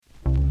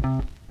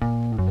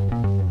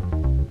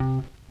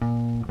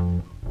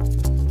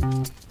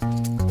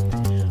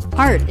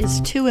Art is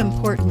too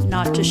important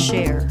not to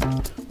share.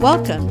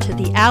 Welcome to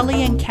the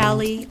Allie and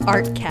Callie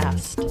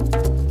Artcast.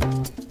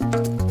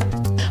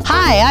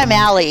 Hi, I'm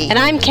Allie. And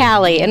I'm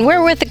Callie, and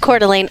we're with the Coeur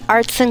d'Alene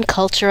Arts and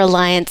Culture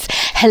Alliance.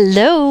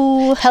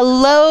 Hello.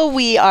 Hello,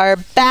 we are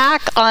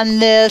back on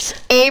this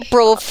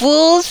April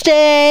Fool's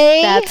Day.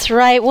 That's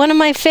right, one of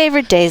my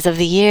favorite days of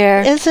the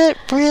year. Is it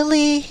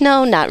really?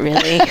 No, not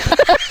really.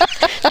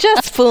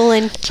 Just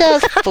fooling.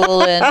 Just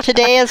fooling.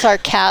 Today is our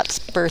cat's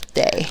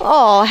birthday.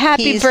 Oh,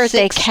 happy He's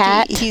birthday, 16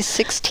 cat. He's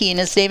 16.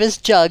 His name is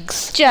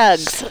Jugs.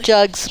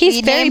 Jugs. He's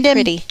we very named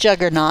pretty. him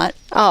Juggernaut.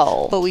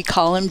 Oh. But we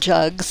call him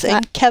Jugs,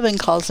 and Kevin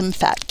calls him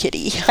Fat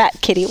Kitty.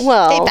 Fat kitty.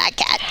 Well, Hey, Fat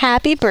Cat.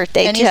 Happy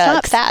birthday, And Jugs. he's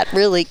not fat,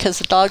 really, because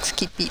the dogs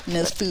keep eating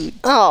his food.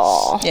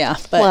 Oh. Yeah,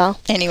 but Well,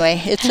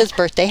 anyway, it's his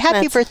birthday.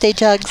 Happy birthday,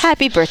 Jugs.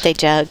 Happy birthday,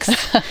 Jugs.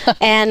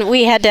 And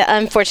we had to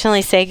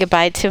unfortunately say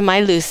goodbye to my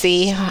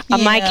Lucy,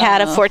 my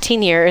cat of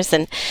 14 years.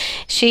 And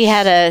she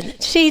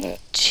had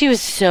she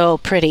was so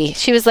pretty.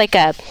 She was like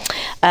a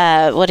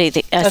what do you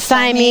think? A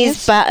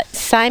Siamese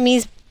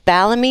Balamese?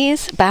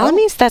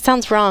 Balamese? That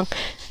sounds wrong.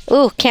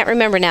 Ooh, can't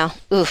remember now.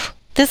 Ooh.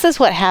 This is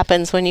what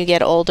happens when you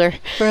get older.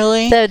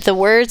 Really? The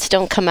words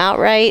don't come out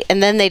right,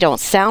 and then they don't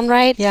sound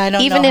right. Yeah, I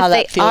don't even know how if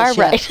that they feels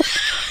are yet. right.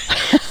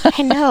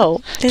 I know.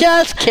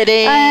 Just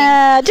kidding.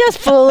 Just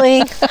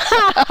fooling.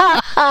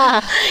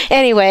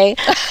 Anyway,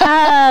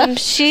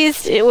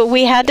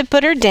 we had to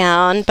put her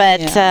down,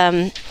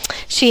 but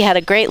she had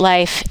a great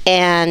life,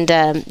 and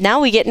now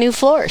we get new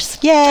floors.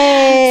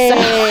 Yay!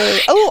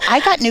 Oh,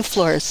 I got new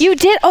floors. You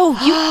did? Oh,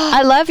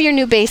 I love your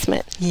new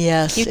basement.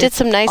 Yes. You did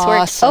some nice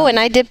awesome. work. Oh, and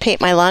I did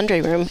paint my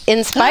laundry room,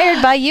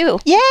 inspired by you.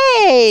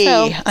 Yay!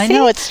 So, I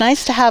know, it's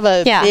nice to have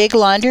a big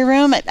laundry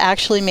room. It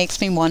actually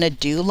makes me want to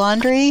do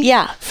laundry.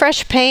 Yeah,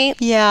 fresh paint.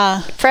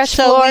 Yeah. Fresh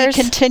so floors. we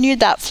continued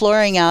that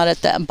flooring out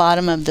at the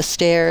bottom of the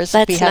stairs.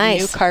 That's we have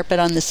nice. new carpet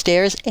on the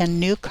stairs and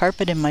new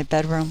carpet in my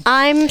bedroom.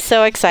 I'm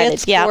so excited.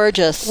 It's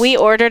gorgeous. We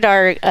ordered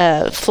our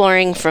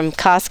flooring from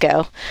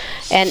Costco,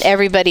 and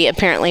everybody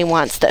apparently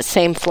wants that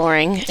same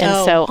flooring,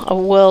 and so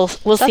we'll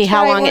see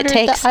how long it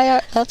takes.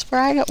 That's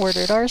where I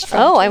ordered ours from.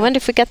 Oh, I wonder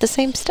if we got the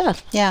same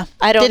stuff. Yeah.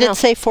 I don't know. Did it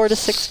say 4 to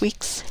 6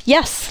 weeks?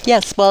 Yes.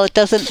 Yes. Well, it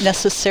doesn't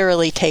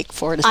necessarily take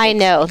 4 to 6 I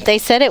know. They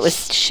said it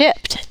was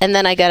shipped, and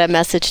then I got a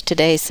message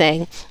today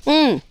saying,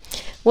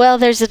 well,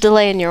 there's a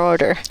delay in your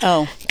order.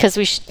 Oh. Because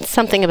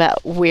something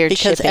about weird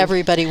because shipping.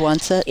 everybody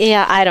wants it.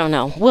 Yeah, I don't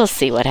know. We'll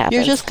see what happens.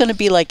 You're just going to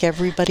be like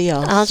everybody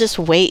else. I'll just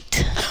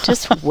wait.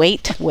 Just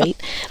wait.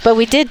 But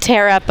we did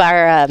tear up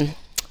our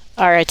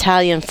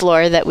Italian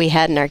floor that we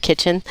had in our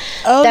kitchen.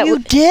 Oh, you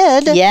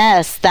did?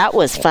 Yes, that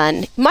was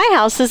fun. My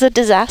house is a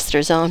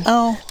disaster zone.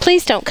 Oh.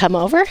 Please don't come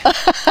over.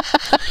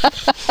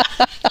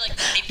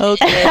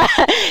 Okay.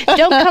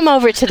 Don't come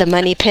over to the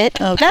money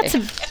pit. Okay. That's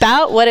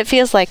about what it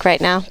feels like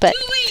right now. But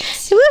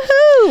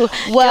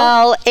woohoo!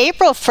 Well,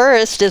 April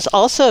 1st is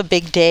also a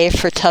big day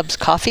for Tubbs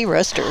Coffee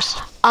Roasters.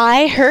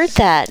 I heard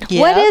that.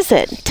 Yep. What is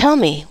it? Tell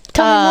me.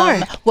 Tell me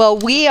more. Well,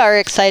 we are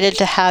excited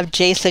to have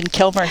Jason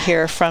Kilmer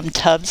here from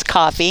Tubbs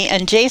Coffee.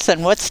 And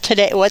Jason, what's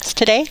today? Well,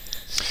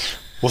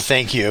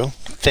 thank you.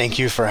 Thank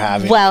you for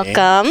having me.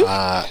 Welcome.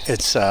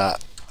 It's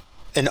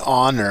an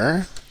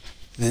honor.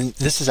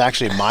 This is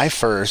actually my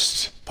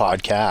first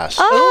podcast as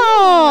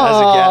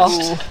a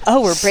guest.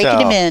 Oh, we're breaking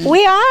him in.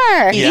 We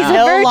are. He's He's a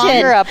no virgin.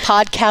 longer a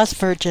podcast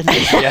virgin.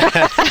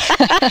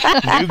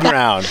 New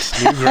ground.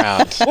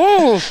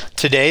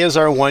 Today is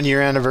our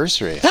 1-year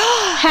anniversary.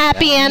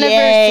 Happy anniversary.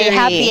 Yay,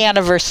 happy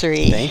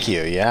anniversary. Thank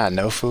you. Yeah,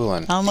 no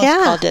fooling. I almost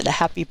called it a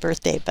happy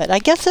birthday, but I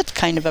guess it's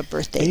kind of a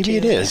birthday Maybe too.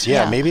 it is.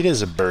 Yeah, maybe it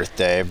is a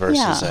birthday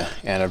versus an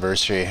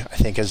anniversary. I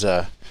think as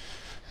a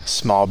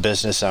small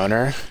business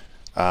owner,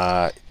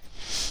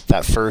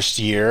 that first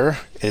year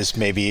is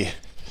maybe,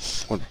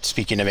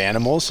 speaking of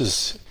animals,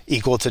 is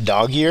equal to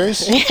dog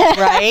years.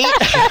 Right?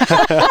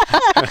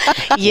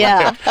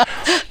 Yeah.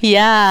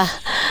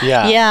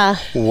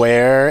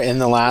 Where in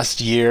the last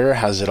year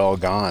has it all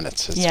gone?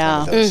 It's one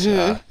of those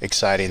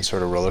exciting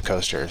sort of roller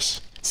coasters.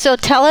 So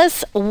tell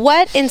us,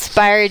 what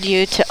inspired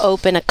you to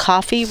open a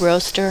coffee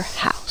roaster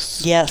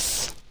house?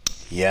 Yes.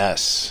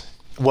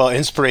 Well,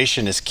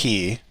 inspiration is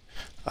key.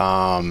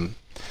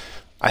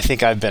 I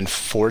think I've been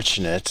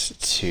fortunate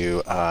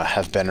to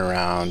have been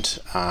around,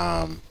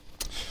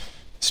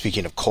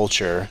 speaking of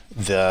culture,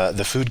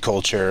 the food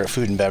culture,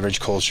 food and beverage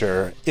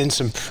culture, in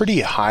some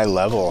pretty high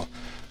level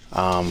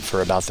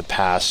for about the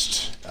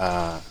past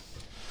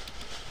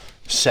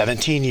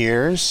 17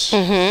 years.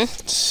 Mm-hmm.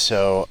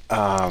 So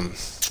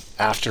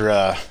after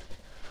a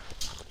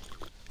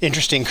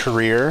interesting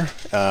career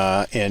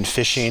in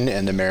fishing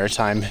and the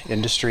maritime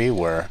industry,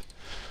 where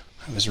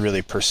I was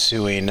really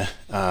pursuing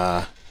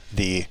the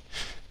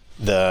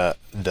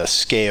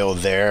scale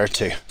there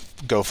to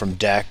go from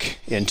deck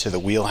into the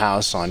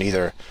wheelhouse on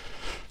either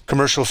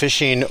commercial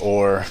fishing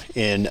or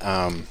in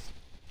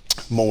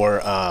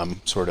more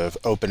sort of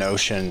open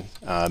ocean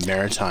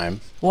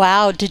maritime.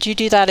 Wow. Did you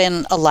do that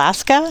in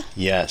Alaska?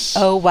 Yes.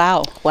 Oh,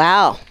 wow.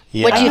 Wow.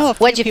 Yeah.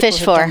 What'd you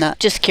fish for?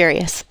 Just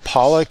curious.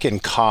 Pollock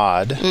and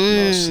cod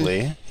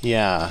mostly.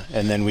 Yeah.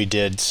 And then we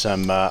did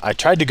some, I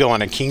tried to go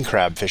on a king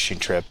crab fishing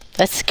trip.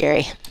 That's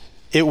scary.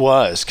 It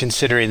was,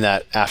 considering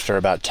that after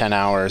about 10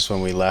 hours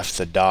when we left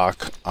the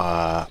dock,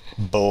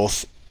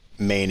 both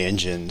main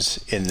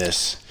engines in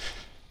this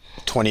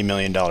 $20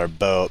 million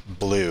boat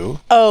blew.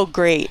 Oh,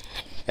 great.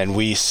 And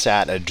we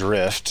sat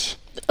adrift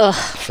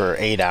for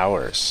 8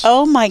 hours.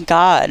 Oh, my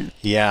God.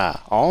 Yeah,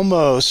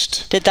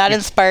 almost. Did that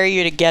inspire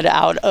you to get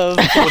out of?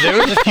 Well,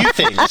 there was a few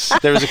things.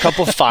 There was a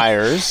couple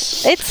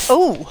fires.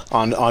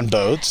 On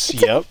boats.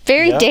 Yep.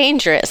 Very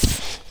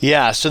dangerous.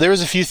 Yeah, so there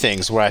was a few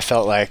things where I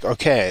felt like,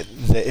 okay,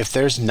 if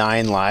there's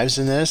 9 lives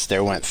in this,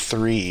 there went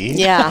 3.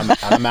 Yeah.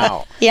 I'm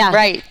out. Yeah.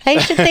 Right. I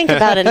should think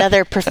about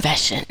another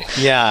profession.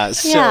 Yeah.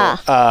 So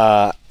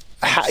I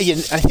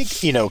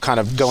think, kind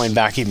of going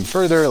back even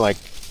further, like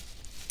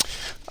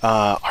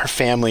our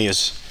family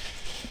has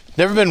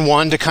never been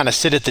one to kind of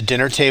sit at the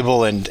dinner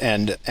table and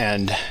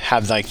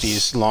have like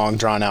these long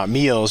drawn out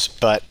meals,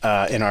 but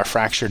in our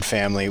fractured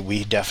family,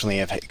 we definitely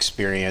have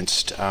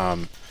experienced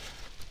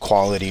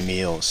quality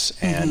meals,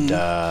 and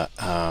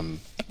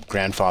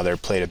grandfather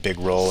played a big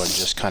role in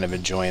just kind of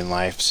enjoying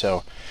life.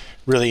 So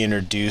really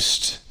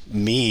introduced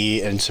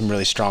me and some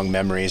really strong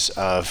memories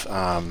of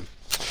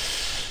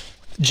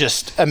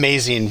just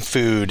amazing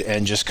food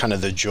and just kind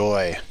of the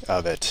joy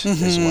of it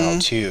as well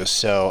too.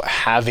 So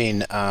having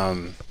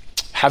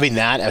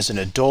that as an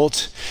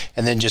adult,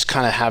 and then just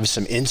kind of have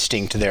some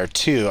instinct there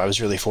too. I was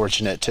really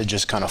fortunate to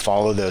just kind of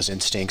follow those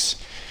instincts,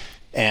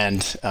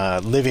 and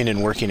living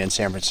and working in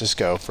San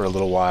Francisco for a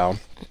little while,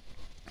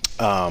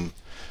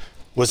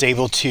 was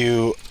able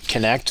to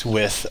connect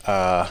with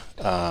a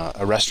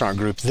restaurant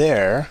group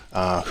there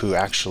who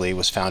actually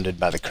was founded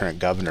by the current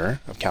governor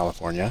of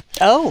California.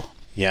 Oh.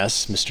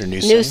 Yes, Mr.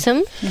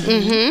 Newsom.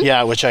 Mm-hmm.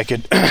 Yeah, which I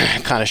could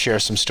kind of share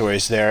some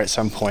stories there at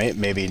some point.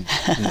 Maybe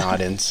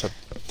not in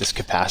this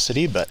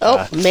capacity, but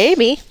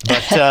maybe.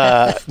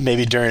 But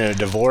maybe during a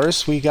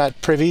divorce, we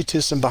got privy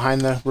to some behind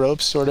the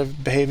ropes sort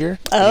of behavior.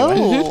 Oh,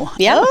 anyway.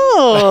 Yeah.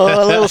 Oh,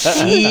 a little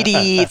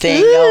seedy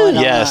thing going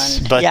on. Yes,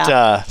 but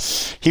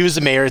he was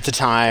the mayor at the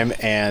time,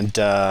 and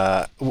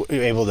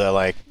able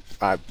to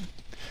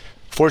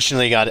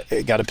fortunately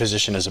got a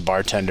position as a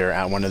bartender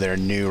at one of their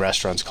new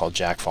restaurants called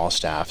Jack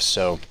Falstaff.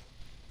 So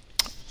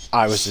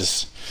I was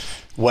just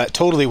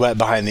totally wet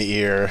behind the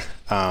ear,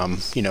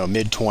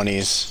 mid to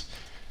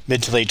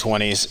late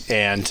 20s,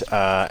 and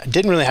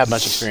didn't really have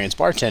much experience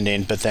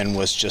bartending, but then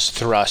was just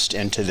thrust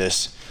into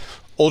this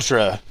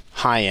ultra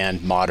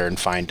high-end, modern,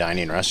 fine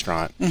dining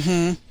restaurant.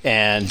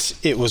 And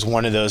it was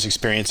one of those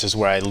experiences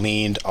where I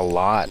leaned a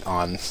lot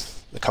on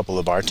a couple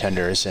of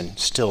bartenders, and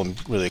still am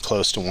really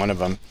close to one of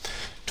them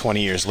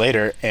 20 years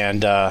later,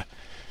 and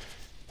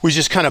we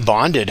just kind of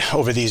bonded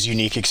over these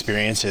unique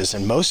experiences,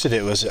 and most of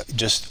it was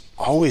just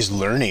always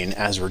learning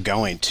as we're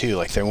going too.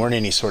 Like, there weren't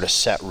any sort of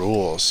set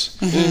rules,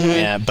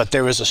 but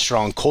there was a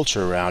strong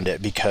culture around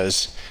it,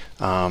 because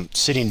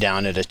sitting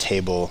down at a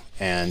table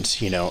and,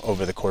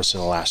 over the course of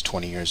the last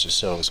 20 years or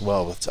so as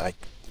well, with, I'd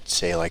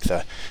say, like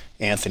the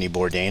Anthony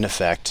Bourdain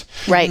effect,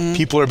 right?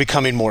 People are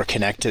becoming more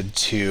connected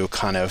to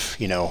kind of,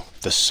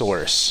 the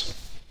source.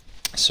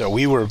 So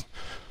we were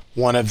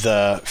one of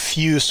the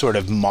few sort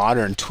of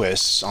modern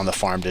twists on the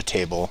farm to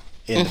table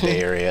in the Bay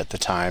Area at the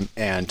time,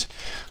 and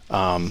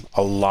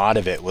a lot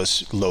of it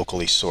was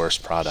locally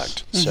sourced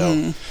product.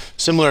 So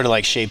similar to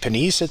like Chez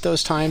Panisse at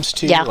those times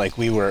too. Yeah. Like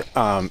we were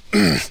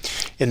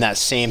in that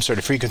same sort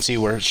of frequency,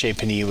 where Chez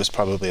Panisse was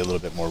probably a little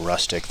bit more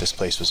rustic. This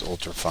place was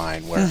ultra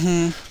fine, where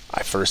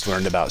I first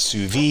learned about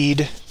sous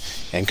vide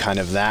and kind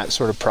of that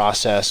sort of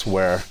process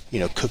where,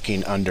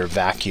 cooking under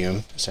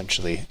vacuum,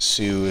 essentially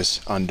sous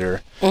is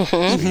under,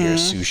 so you're a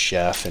sous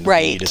chef, and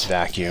vide is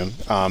vacuum.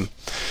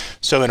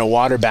 So in a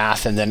water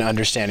bath, and then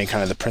understanding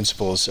kind of the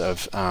principles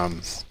of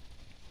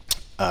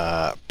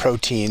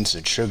proteins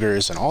and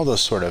sugars and all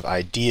those sort of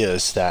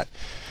ideas that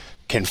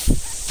can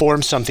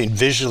form something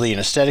visually and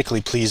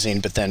aesthetically pleasing,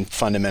 but then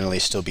fundamentally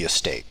still be a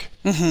steak.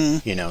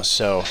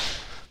 So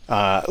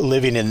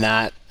living in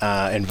that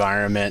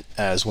environment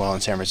as well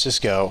in San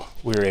Francisco,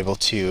 we were able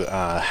to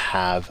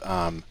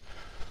have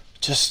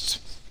just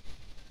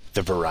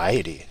the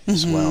variety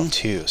as well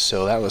too.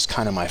 So that was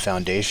kind of my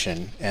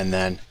foundation, and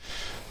then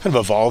kind of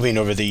evolving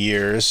over the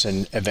years,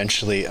 and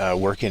eventually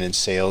working in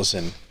sales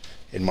and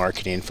in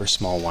marketing for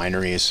small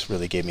wineries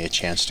really gave me a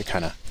chance to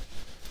kind of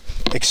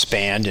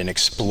expand and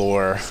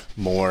explore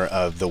more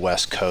of the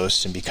West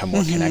Coast and become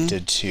more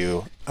connected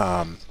to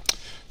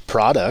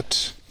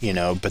product,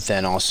 but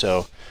then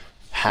also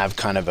have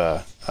kind of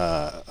a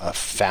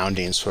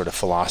founding sort of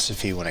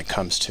philosophy when it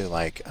comes to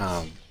like,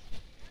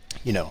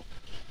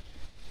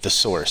 the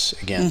source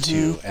again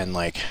too, and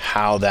like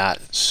how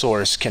that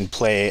source can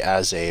play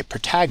as a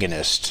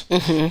protagonist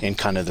in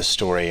kind of the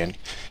story, and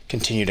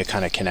continue to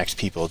kind of connect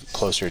people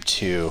closer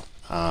to,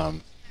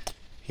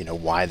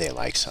 why they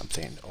like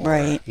something, or,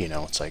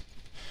 it's like,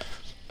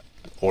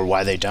 or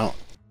why they don't.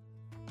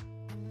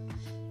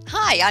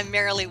 Hi, I'm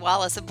Marilee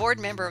Wallace, a board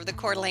member of the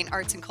Coeur d'Alene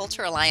Arts and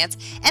Culture Alliance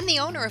and the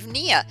owner of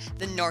NIA,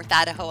 the North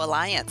Idaho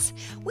Alliance.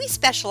 We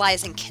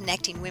specialize in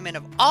connecting women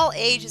of all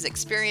ages,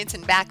 experience,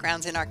 and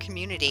backgrounds in our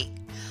community.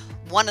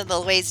 One of the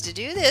ways to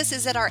do this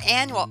is at our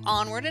annual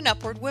Onward and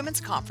Upward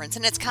Women's Conference,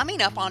 and it's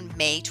coming up on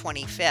May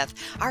 25th.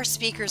 Our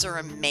speakers are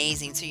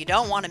amazing, so you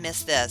don't want to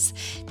miss this.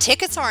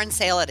 Tickets are on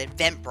sale at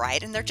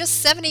Eventbrite, and they're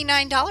just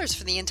 $79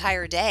 for the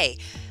entire day.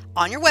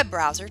 On your web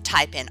browser,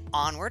 type in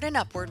Onward and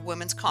Upward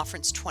Women's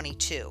Conference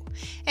 22.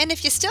 And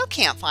if you still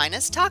can't find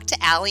us, talk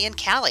to Allie and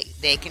Callie.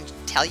 They can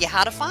tell you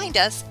how to find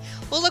us.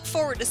 We'll look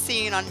forward to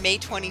seeing you on May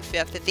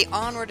 25th at the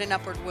Onward and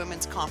Upward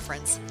Women's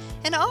Conference.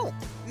 And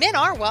men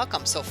are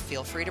welcome, so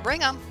feel free to bring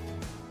them.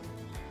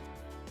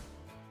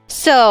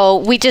 So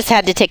we just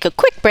had to take a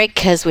quick break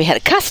because we had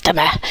a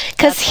customer.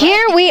 Because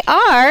here we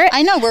are.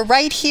 I know, we're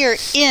right here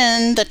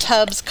in the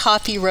Tubbs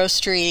Coffee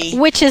Roastery.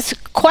 Which is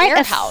quite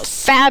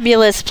warehouse. A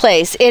fabulous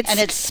place. And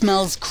it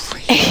smells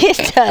great.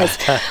 It does.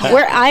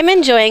 Where I'm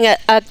enjoying a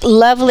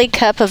lovely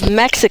cup of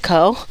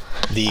Mexico.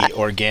 The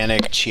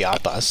organic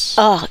Chiapas.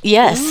 Oh,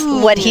 yes,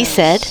 what he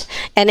said.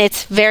 And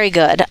it's very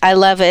good. I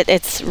love it.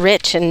 It's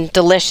rich and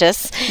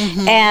delicious.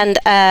 And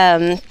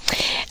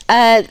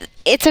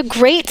it's a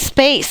great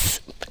space.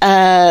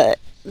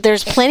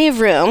 There's plenty of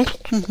room.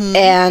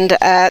 And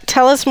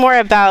tell us more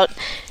about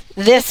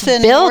this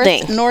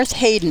building. North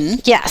Hayden.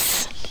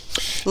 Yes.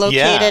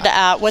 Located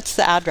at, what's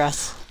the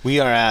address? We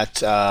are at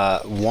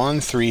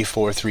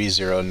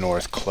 13430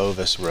 North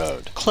Clovis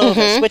Road.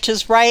 Clovis, which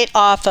is right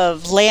off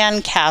of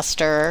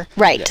Lancaster.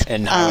 Right.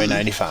 And Highway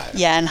 95.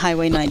 Yeah, and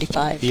Highway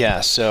 95.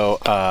 Yeah, so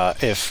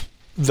if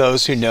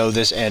those who know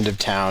this end of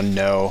town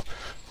know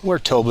where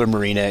Tobler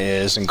Marina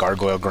is and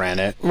Gargoyle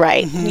Granite.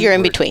 Right. You're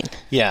in between.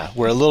 Yeah,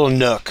 we're a little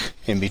nook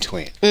in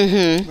between.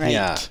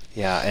 Right.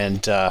 Yeah,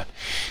 and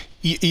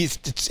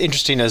it's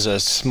interesting as a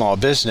small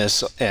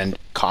business and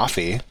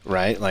coffee,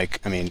 right? Like,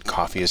 I mean,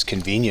 coffee is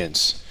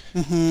convenience.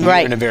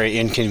 Right. You're in a very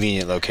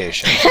inconvenient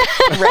location.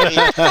 Right.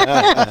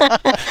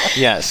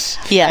 Yes.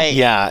 Yeah. Right.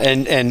 Yeah,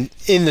 and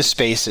in the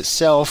space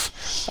itself,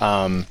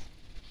 and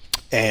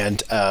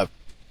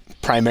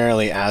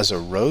primarily as a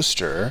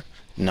roaster,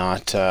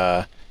 not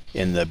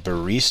in the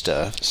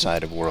barista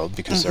side of world,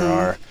 because there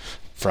are,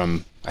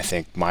 from I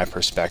think my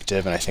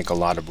perspective, and I think a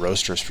lot of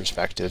roasters'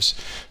 perspectives,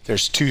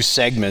 there's two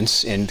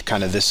segments in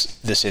kind of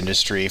this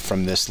industry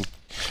from this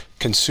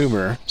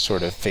consumer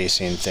sort of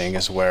facing thing,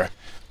 is where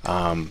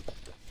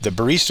the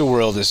barista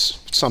world is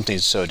something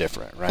so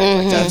different,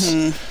 right?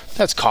 Like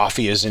that's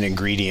coffee as an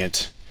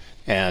ingredient,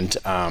 and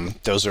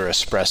those are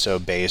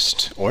espresso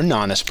based or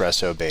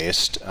non-espresso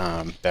based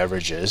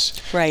beverages.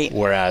 Right.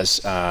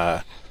 Whereas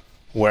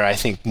where I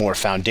think more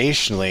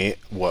foundationally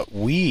what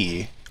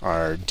we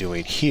are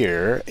doing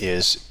here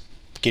is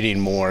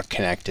getting more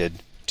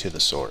connected to the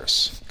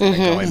source. And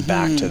going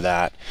back to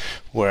that,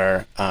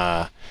 where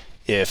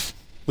if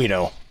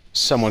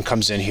someone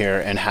comes in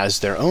here and has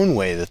their own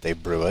way that they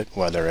brew it,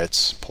 whether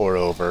it's pour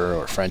over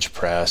or French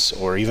press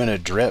or even a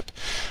drip,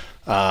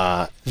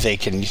 they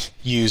can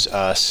use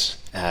us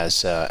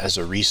as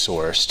a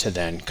resource to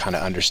then kind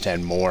of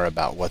understand more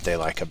about what they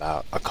like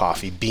about a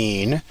coffee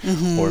bean,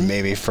 or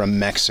maybe from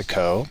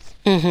Mexico.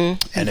 And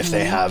if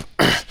they have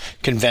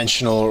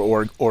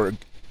conventional or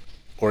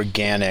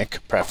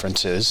organic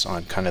preferences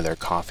on kind of their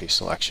coffee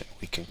selection,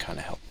 we can kind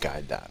of help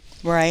guide that.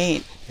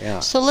 Right.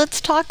 Yeah. So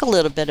let's talk a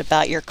little bit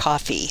about your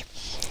coffee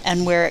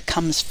and where it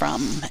comes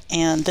from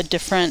and the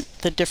different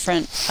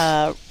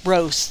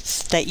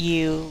roasts that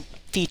you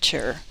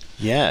feature.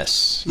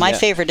 Yes. My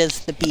favorite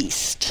is the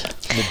Beast.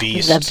 The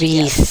Beast. The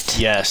Beast.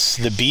 Yes,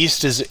 the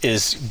Beast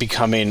is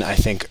becoming, I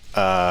think,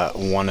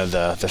 one of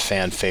the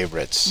fan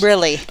favorites.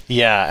 Really?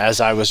 Yeah, as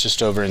I was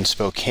just over in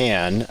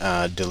Spokane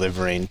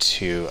delivering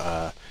to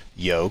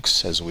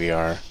Yolks, as we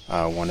are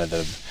one of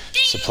the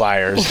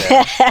suppliers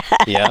there.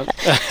 Yep.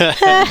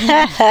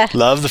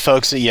 Love the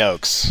folks at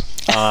Yolks.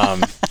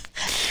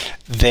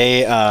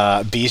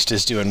 Beast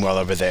is doing well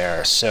over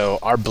there. So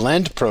our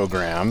blend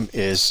program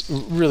is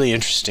really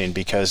interesting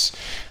because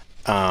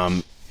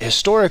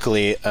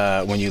historically,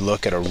 when you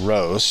look at a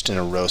roast and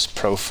a roast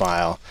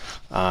profile,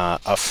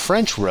 a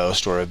French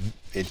roast or an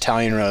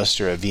Italian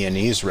roast or a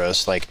Viennese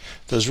roast, like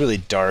those really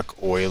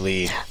dark,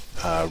 oily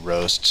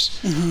roasts,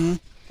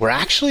 were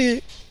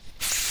actually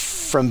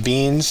from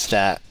beans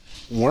that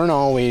weren't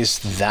always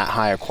that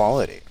high a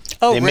quality.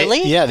 Oh,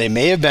 really? Yeah, they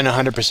may have been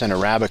 100%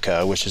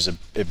 Arabica, which is a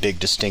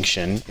big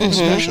distinction in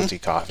specialty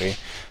coffee.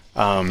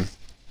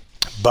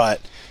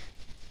 But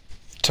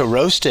to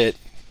roast it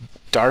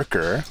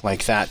darker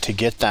like that, to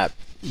get that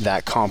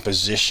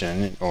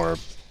composition or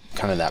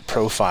kind of that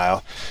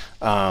profile,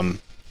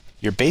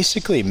 you're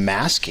basically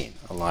masking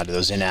a lot of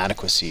those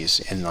inadequacies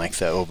in like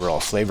the overall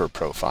flavor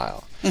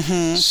profile.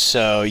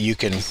 So you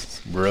can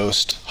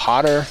roast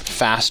hotter,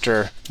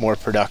 faster, more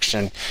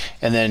production,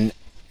 and then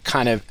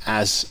kind of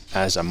as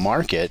a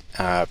market,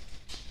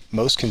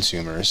 most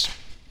consumers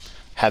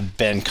have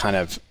been kind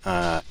of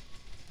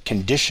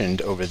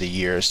conditioned over the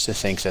years to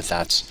think that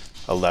that's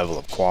a level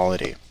of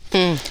quality.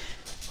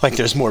 like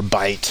there's more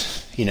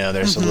bite,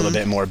 there's a little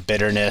bit more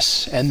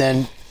bitterness. And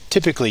then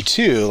typically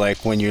too,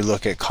 like when you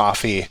look at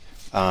coffee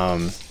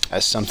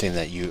as something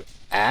that you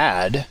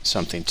add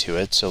something to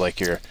it, so like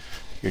you're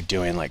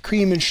doing like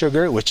cream and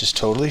sugar, which is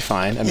totally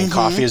fine. I mean,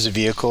 coffee as a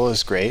vehicle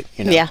is great.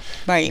 Yeah,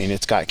 right. I mean,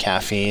 it's got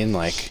caffeine.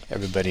 Like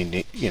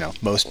everybody,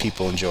 most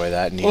people enjoy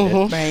that, need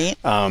it. Right.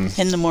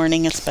 In the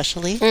morning,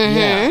 especially.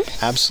 Yeah,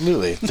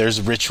 absolutely. There's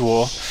a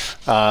ritual.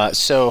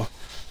 So,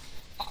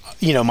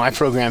 my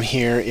program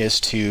here is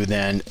to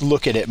then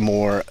look at it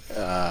more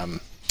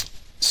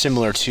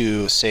similar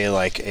to, say,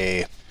 like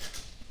a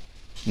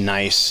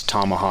nice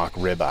tomahawk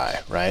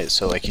ribeye, right?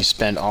 So like you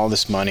spend all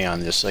this money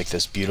on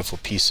this beautiful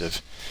piece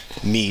of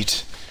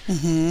meat.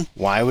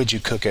 Why would you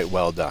cook it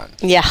well done?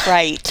 Yeah,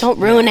 right. Don't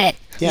ruin it.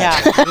 Yeah.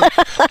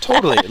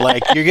 Totally.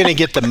 Like you're going to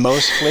get the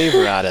most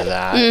flavor out of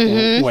that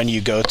when you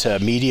go to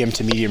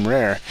medium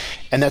rare.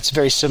 And that's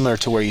very similar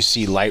to where you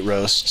see light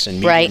roasts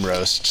and medium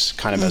roasts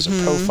kind of as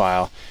a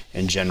profile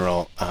in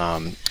general,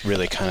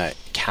 really kind of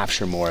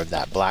capture more of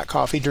that black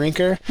coffee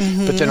drinker.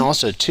 But then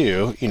also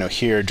too,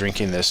 here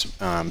drinking this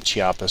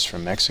Chiapas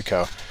from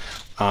Mexico,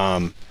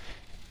 I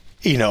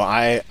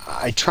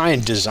try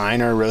and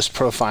design our roast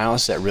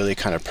profiles that really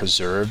kind of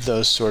preserve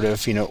those sort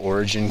of,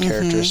 origin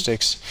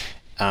characteristics.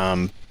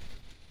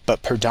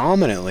 But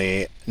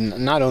predominantly,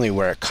 not only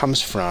where it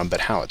comes from, but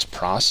how it's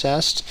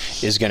processed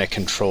is going to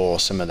control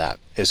some of that.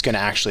 Is going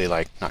to actually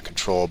not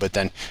control, but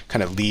then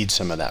kind of lead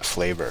some of that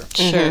flavor.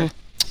 Sure.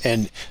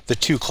 And the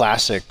two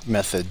classic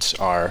methods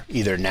are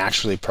either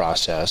naturally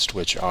processed,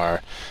 which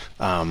are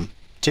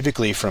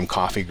typically from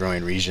coffee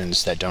growing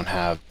regions that don't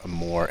have a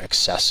more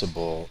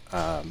accessible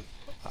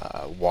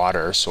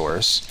water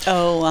source.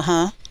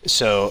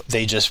 So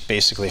they just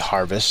basically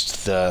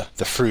harvest the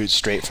fruit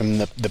straight from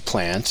the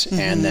plant,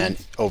 and then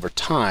over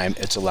time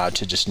it's allowed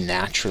to just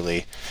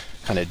naturally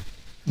kind of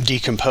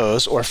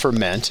decompose or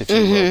ferment, if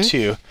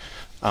you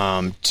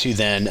will, to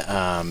then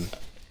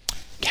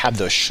have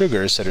those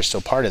sugars that are still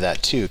part of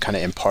that too kind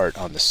of impart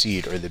on the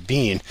seed or the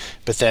bean.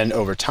 But then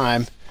over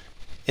time,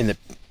 in the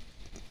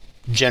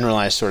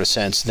generalized sort of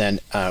sense, then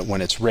when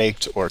it's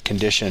raked or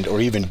conditioned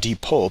or even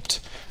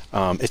depulped,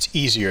 it's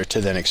easier to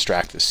then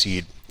extract the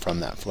seed from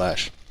that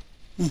flesh.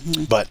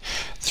 But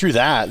through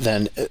that,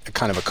 then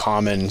kind of a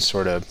common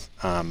sort of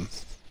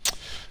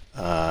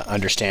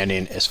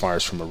understanding as far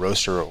as from a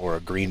roaster or a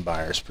green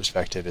buyer's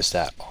perspective is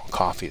that all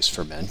coffee is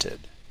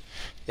fermented.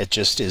 It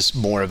just is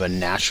more of a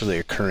naturally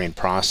occurring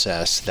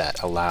process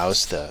that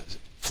allows the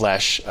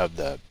flesh of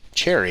the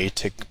cherry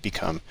to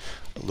become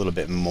a little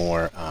bit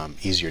more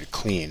easier to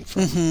clean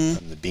from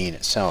the bean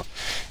itself.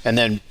 And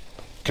then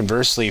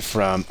conversely,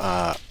 from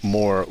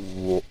more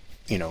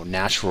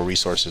natural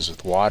resources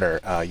with water,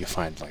 you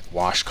find like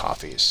wash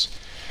coffees.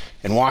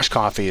 And wash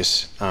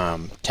coffees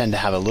tend to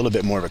have a little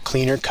bit more of a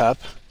cleaner cup,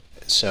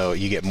 so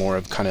you get more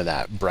of kind of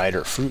that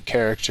brighter fruit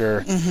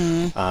character,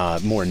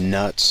 more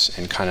nuts,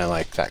 and kind of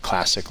like that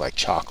classic like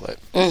chocolate.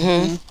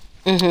 Boy,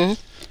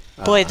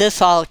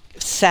 this all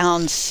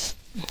sounds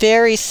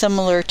very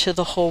similar to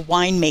the whole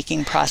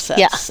winemaking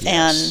process.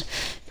 And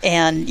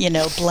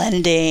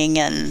blending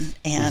and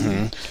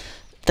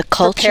the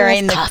culture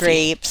preparing of the coffee.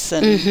 grapes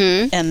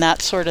and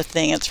that sort of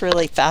thing. It's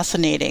really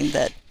fascinating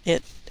that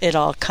it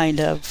all kind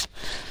of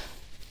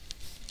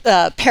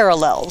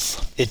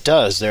parallels. It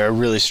does. There are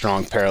really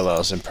strong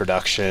parallels in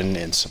production,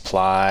 in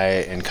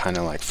supply, and kind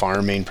of like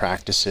farming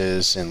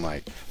practices, and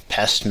like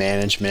pest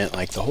management.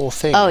 Like the whole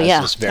thing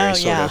has this very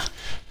sort of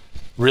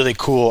really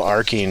cool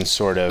arcing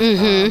sort of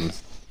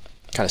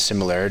kind of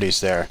similarities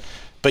there.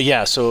 But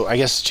yeah, so I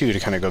guess too, to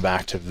kind of go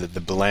back to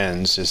the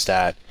blends, is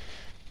that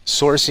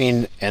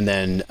sourcing and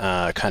then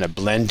kind of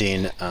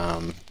blending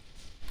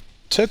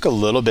took a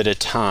little bit of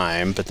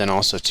time, but then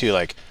also too,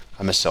 like,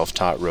 I'm a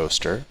self-taught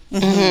roaster.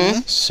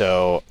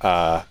 So,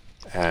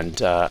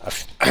 and I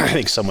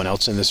think someone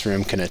else in this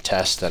room can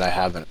attest that I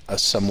have a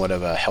somewhat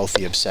of a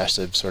healthy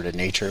obsessive sort of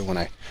nature when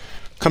I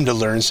come to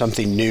learn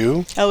something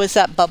new. Oh, is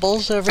that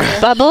Bubbles over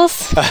there?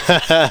 Bubbles?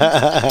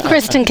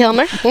 Kristen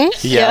Kilmer?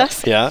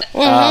 Yes. Yeah.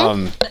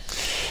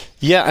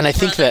 Yeah, and I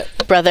think that...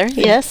 Brother,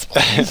 yes.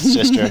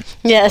 Sister.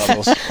 Yes.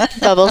 Bubbles.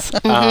 Bubbles.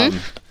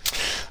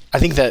 I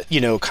think that,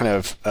 kind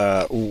of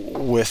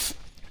with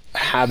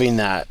having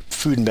that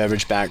food and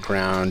beverage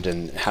background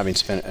and having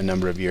spent a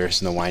number of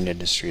years in the wine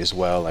industry as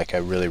well, like I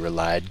really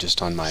relied just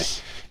on my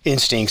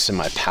instincts and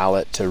my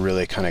palate to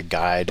really kind of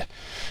guide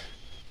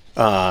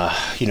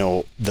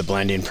the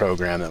blending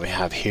program that we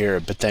have here,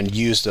 but then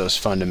use those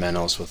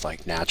fundamentals with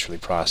like naturally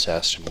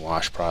processed and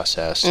wash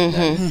processed, and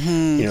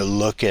then,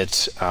 look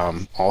at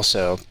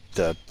also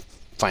the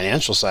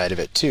financial side of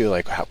it too,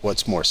 like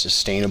what's more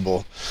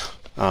sustainable.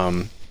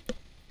 And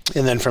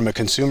then from a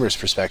consumer's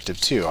perspective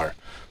too, are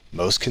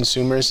most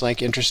consumers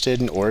like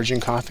interested in origin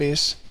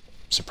coffees?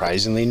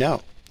 Surprisingly, no.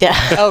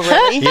 Yeah. Oh,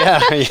 really?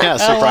 Yeah.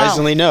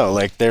 Surprisingly, no.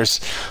 Like,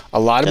 there's a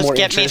lot of more Just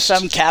get interest. me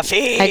some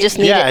caffeine. I just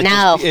need it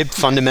now. It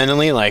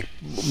fundamentally, like,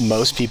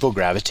 most people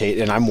gravitate,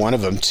 and I'm one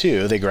of them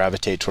too. They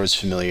gravitate towards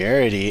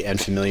familiarity, and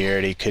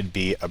familiarity could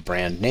be a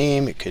brand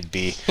name. It could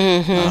be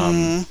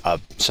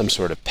some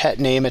sort of pet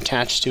name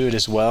attached to it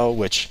as well,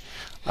 which,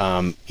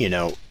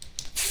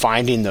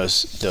 finding those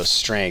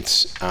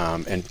strengths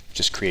and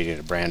just creating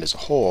a brand as a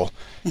whole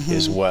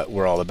is what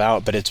we're all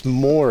about. But it's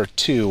more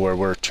too where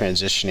we're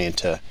transitioning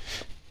to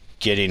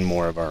getting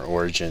more of our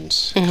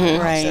origins out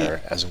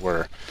there as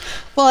we're.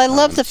 Well, I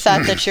love the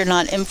fact that you're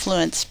not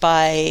influenced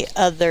by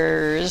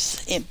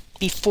others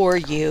before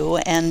you,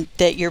 and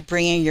that you're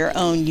bringing your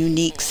own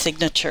unique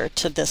signature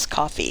to this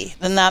coffee.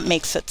 Then that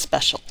makes it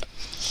special.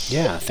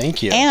 Yeah,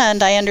 thank you.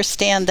 And I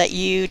understand that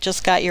you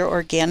just got your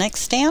organic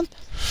stamp.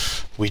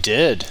 We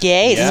did.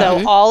 Yay. Yeah.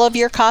 So all of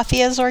your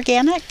coffee is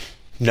organic?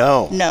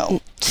 No.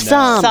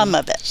 Some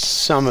of it.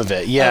 Some of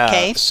it, yeah.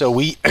 Okay. So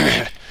we,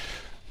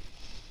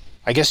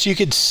 I guess you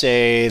could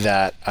say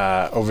that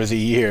over the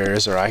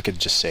years, or I could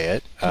just say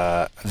it,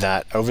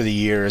 that over the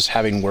years,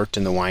 having worked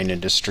in the wine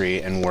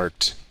industry and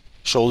worked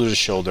shoulder to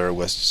shoulder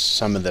with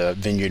some of the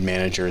vineyard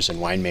managers and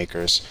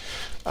winemakers,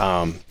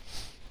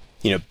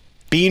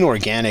 being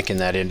organic in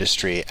that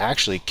industry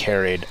actually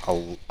carried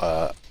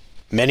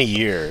many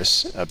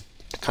years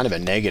kind of a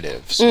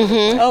negative.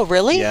 Oh,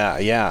 really?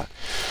 Yeah.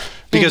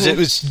 Because it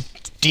was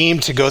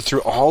deemed to go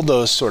through all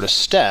those sort of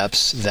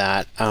steps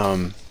that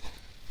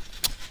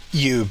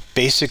you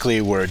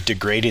basically were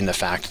degrading the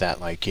fact that,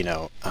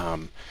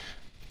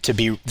 to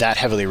be that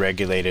heavily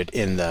regulated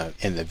in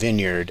the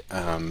vineyard,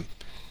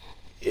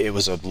 it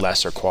was a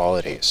lesser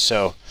quality.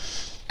 So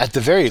at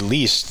the very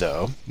least,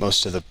 though,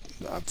 most of the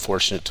I'm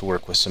fortunate to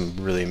work with some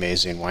really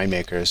amazing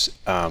winemakers.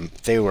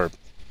 They were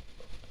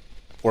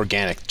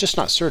organic, just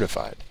not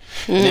certified.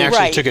 And they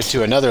actually took it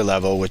to another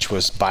level, which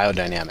was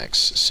biodynamics.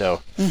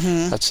 So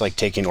that's like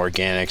taking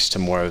organics to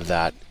more of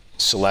that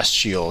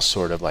celestial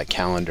sort of like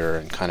calendar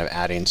and kind of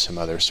adding some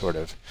other sort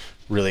of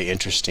really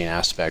interesting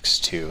aspects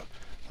to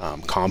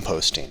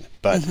composting.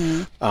 But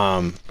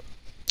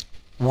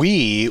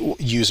we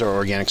use our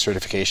organic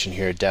certification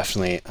here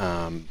definitely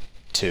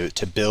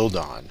to build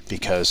on,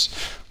 because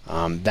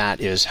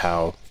that is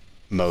how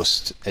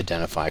most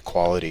identify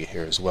quality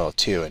here as well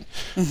too. And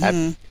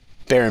at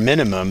bare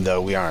minimum,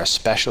 though, we are a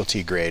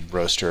specialty grade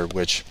roaster,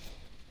 which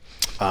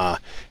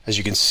as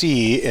you can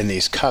see in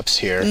these cups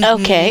here,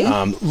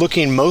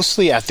 looking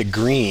mostly at the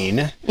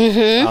green,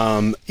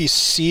 you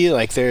see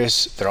like they're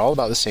all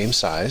about the same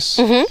size.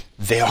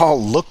 They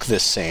all look the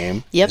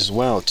same as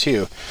well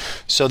too.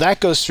 So that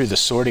goes through the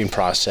sorting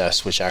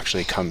process, which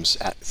actually comes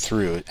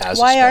through as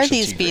Why a specialty are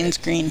these grade. beans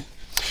green?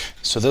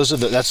 So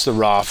that's the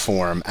raw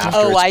form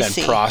after it's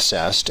been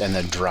processed and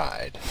then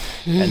dried,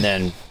 and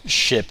then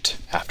shipped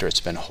after it's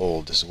been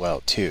hulled as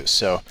well too.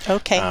 So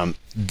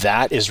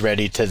that is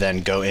ready to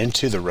then go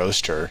into the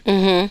roaster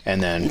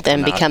and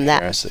then become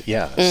that.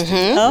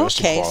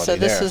 Okay, so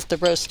this is the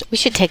roast. We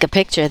should take a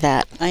picture of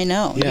that. I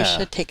know. You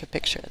should take a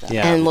picture of that.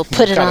 Yeah. And we'll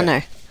put it on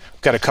our.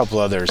 We've got a couple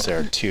others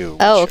there too,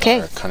 which are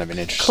kind of an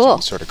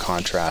interesting sort of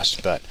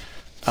contrast, but.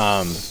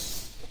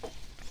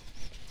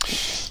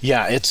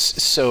 Yeah,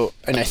 it's so,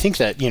 and I think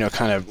that,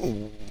 kind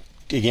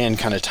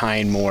of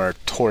tying more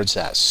towards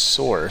that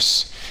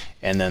source,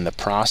 and then the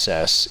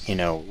process,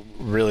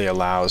 really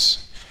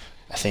allows,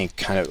 I think,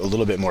 kind of a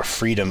little bit more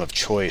freedom of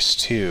choice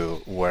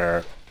too,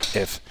 where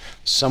if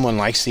someone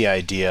likes the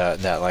idea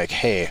that like,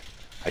 hey,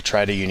 I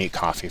tried a unique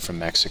coffee from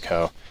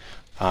Mexico,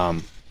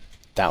 that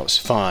was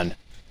fun,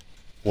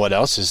 what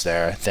else is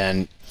there?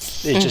 Then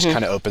it just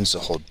kind of opens the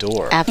whole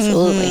door.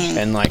 Absolutely.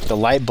 And like the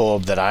light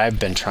bulb that I've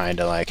been trying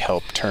to like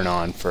help turn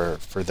on for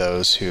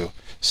those who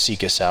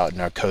seek us out in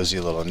our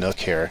cozy little nook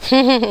here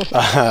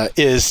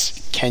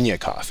is Kenya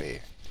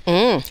coffee.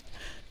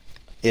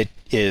 It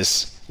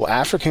is,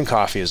 African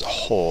coffee as a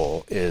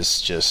whole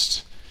is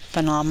just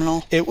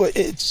phenomenal.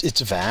 It's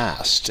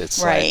vast.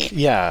 It's like,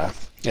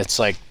 it's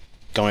like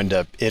going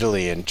to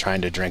Italy and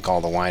trying to drink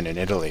all the wine in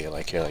Italy.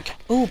 Like you're like,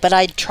 ooh, but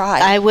I'd try.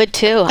 I would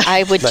too.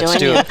 I would Let's join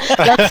do you. it.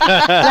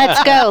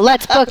 Let's go.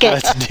 Let's book it.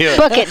 Let's do it.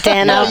 Book it,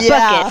 Dano.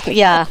 Book it.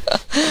 Yeah.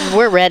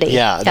 We're ready.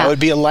 Yeah, that would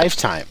be a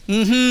lifetime.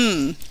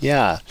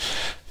 Yeah.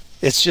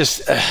 It's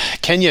just,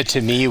 Kenya to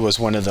me was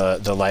one of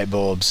the light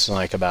bulbs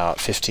like about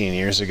 15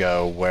 years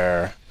ago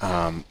where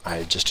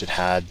I just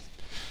had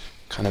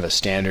kind of a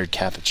standard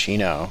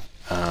cappuccino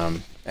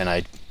and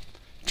I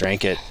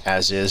drank it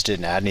as is,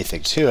 didn't add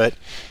anything to it.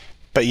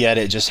 But yet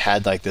it just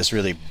had like this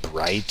really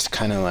bright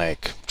kind of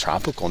like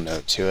tropical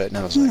note to it. And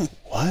I was like,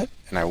 what?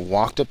 And I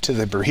walked up to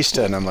the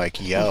barista and I'm like,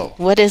 yo.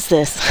 What is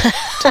this?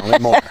 Tell me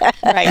more.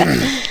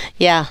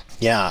 Yeah.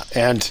 Yeah.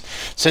 And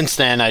since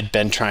then I'd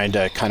been trying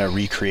to kind of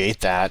recreate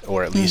that,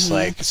 or at least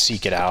like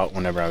seek it out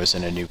whenever I was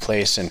in a new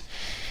place. And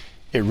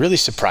it really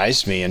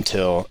surprised me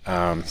until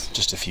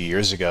just a few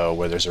years ago,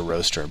 where there's a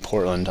roaster in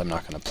Portland. I'm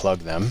not going to plug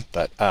them,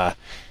 but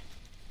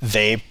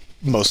they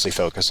mostly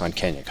focus on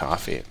Kenya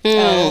coffee.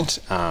 And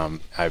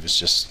I was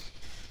just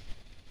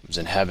was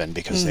in heaven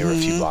because they were a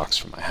few blocks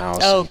from my house.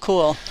 Oh,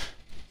 cool.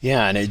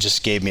 Yeah, and it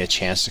just gave me a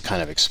chance to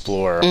kind of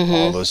explore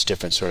all those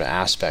different sort of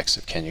aspects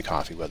of Kenya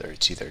coffee, whether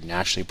it's either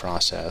naturally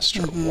processed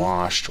or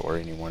washed or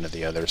any one of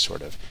the other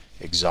sort of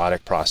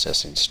exotic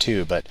processings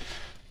too. But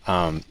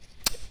to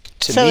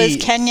So me, is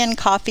Kenyan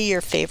coffee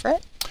your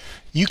favorite?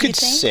 you could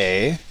think?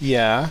 say,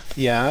 yeah,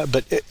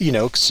 but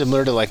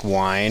similar to like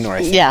wine, or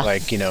I think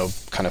like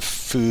kind of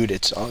food.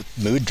 It's all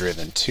mood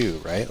driven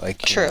too, right?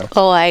 Like you know,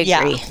 Oh, I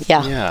agree.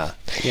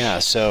 yeah.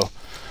 So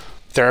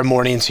there are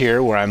mornings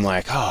here where I'm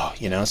like,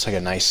 it's like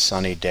a nice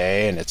sunny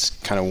day and it's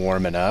kind of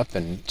warming up,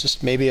 and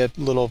just maybe a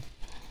little,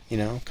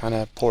 kind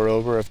of pour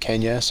over of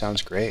Kenya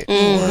sounds great.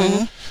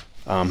 Or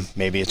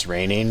maybe it's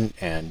raining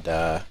and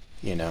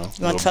you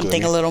want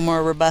something a little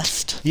more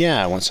robust.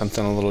 Yeah, I want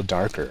something a little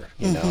darker,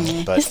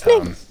 But Isn't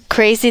it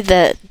crazy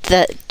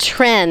the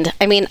trend?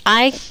 I mean,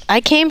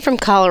 I came from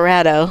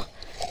Colorado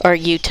or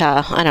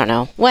Utah, I don't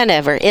know,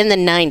 whenever, in the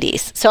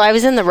 90s. So I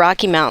was in the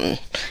Rocky Mountain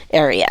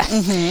area.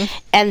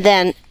 And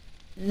then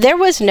there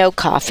was no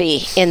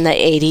coffee in the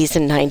 80s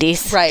and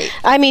 90s. Right.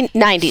 I mean,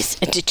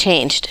 90s, it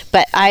changed.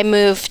 But I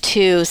moved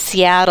to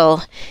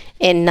Seattle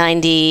in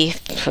 80,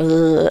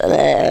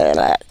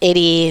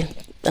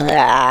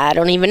 I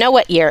don't even know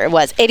what year it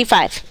was,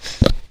 85.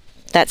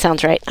 That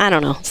sounds right. I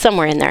don't know,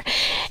 somewhere in there.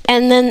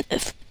 And then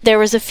there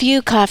was a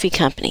few coffee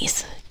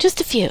companies,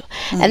 just a few.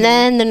 And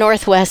then the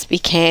Northwest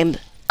became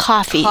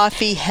coffee.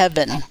 Coffee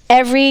heaven.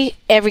 Every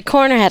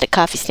corner had a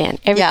coffee stand,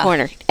 every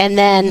corner. And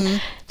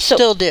then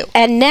Still do.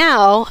 And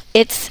now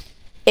it's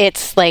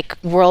like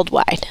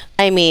worldwide.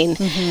 I mean,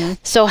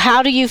 so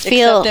how do you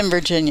feel? Except in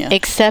Virginia.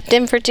 Except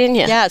in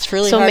Virginia. Yeah, it's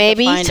really so hard to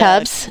maybe find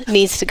Tubbs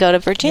needs to go to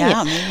Virginia.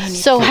 Yeah, maybe he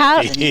needs so to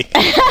how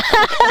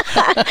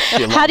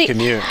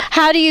commute.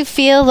 how do you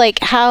feel like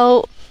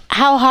how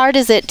hard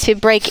is it to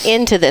break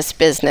into this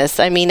business?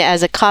 I mean,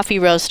 as a coffee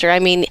roaster, I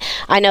mean,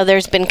 I know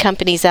there's been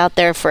companies out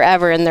there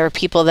forever, and there are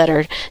people that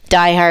are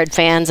diehard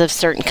fans of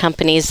certain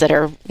companies that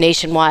are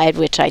nationwide,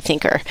 which I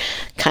think are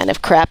kind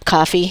of crap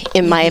coffee,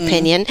 in my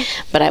opinion,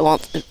 but I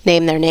won't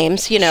name their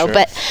names, Sure.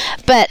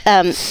 But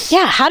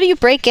how do you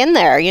break in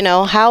there?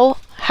 How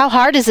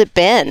hard has it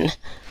been?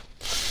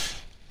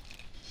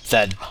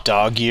 That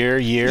dog year.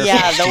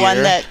 Yeah, the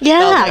one that Yeah.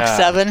 felt like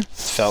 7.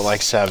 Felt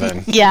like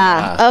 7.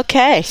 Yeah.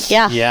 Okay.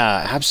 Yeah.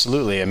 Yeah,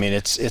 absolutely. I mean,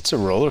 it's a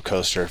roller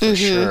coaster for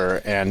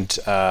sure. And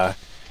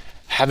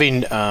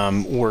having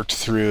worked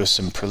through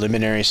some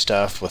preliminary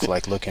stuff with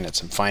like looking at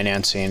some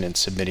financing and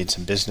submitting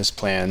some business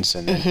plans,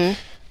 and then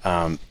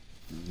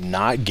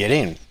not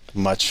getting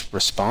much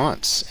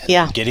response.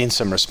 And getting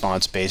some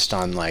response based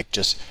on like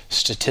just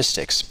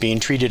statistics, being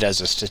treated as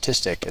a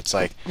statistic. It's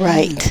like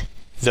Right.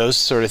 those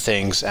sort of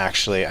things,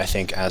 actually, I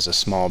think as a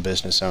small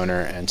business owner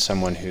and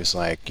someone who's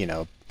like,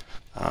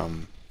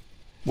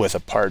 with a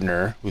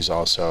partner who's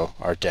also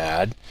our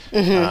dad,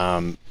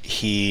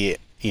 he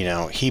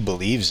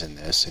believes in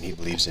this and he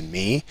believes in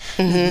me.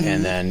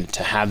 And then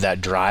to have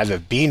that drive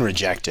of being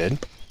rejected,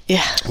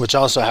 which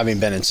also having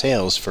been in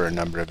sales for a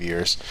number of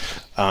years,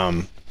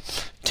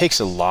 takes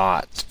a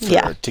lot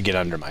to get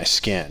under my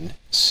skin.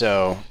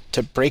 So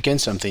to break in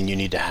something, you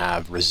need to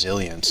have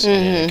resilience.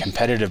 And in a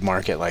competitive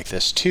market like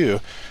this too,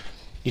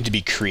 you need to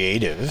be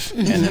creative.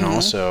 And then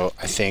also,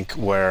 I think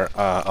where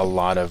a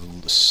lot of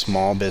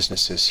small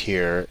businesses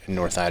here in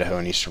North Idaho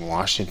and Eastern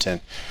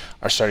Washington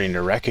are starting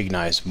to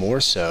recognize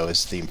more so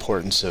is the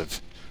importance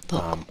of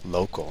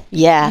local.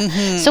 Yeah.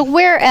 So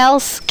where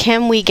else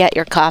can we get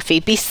your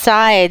coffee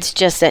besides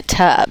just at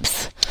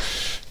Tubbs?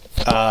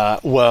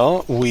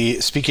 Well,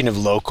 speaking of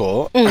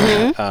local,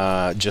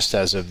 just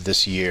as of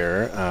this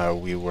year,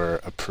 we were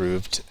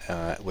approved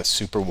with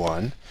Super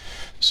One.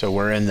 So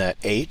we're in the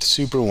 8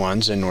 Super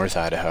Ones in North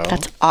Idaho.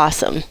 That's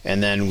awesome.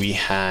 And then we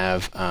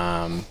have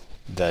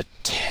the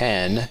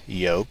 10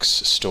 Yokes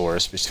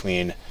stores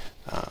between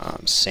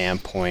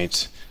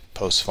Sandpoint,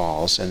 Post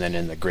Falls, and then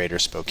in the greater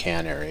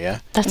Spokane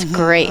area. That's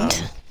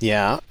great.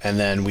 Yeah. And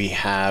then we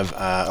have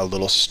a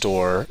little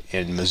store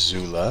in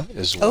Missoula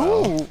as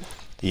well. Oh.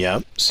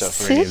 Yep. So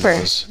for any of Super.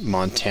 those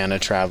Montana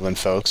traveling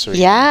folks, or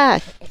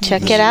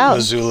Check it out.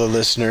 Missoula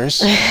listeners,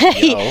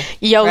 Yo.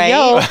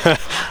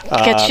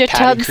 Get your Patty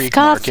Tubbs Creek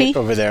coffee. Market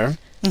over there,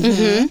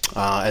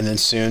 and then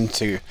soon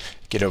to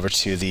get over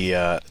to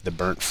the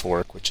Burnt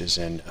Fork, which is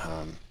in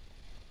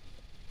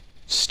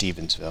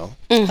Stevensville.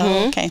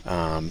 Oh, okay.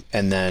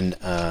 And then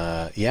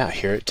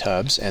here at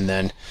Tubbs, and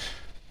then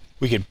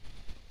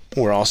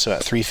we're also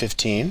at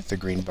 315, the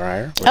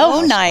Greenbrier.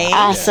 Oh, nice.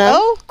 Awesome.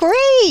 Oh,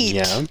 great.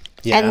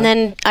 Yeah. And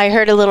then I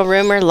heard a little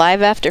rumor,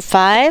 live after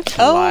 5.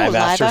 Oh, live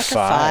after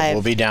 5.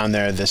 We'll be down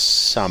there this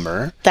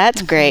summer.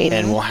 That's great.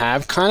 And we'll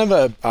have kind of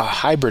a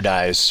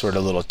hybridized sort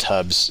of little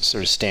Tubbs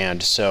sort of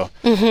stand. So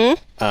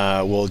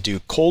we'll do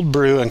cold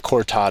brew and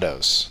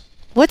cortados.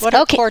 What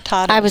are okay.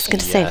 cortados? I was going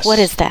to say, what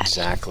is that?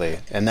 Exactly.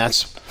 And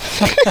that's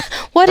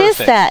What is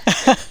perfect.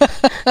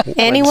 that?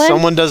 Anyone? When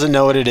someone doesn't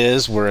know what it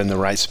is, we're in the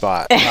right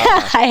spot.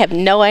 I have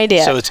no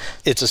idea. So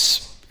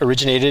it's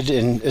originated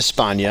in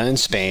España in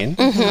Spain,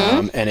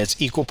 and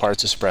it's equal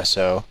parts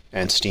espresso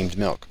and steamed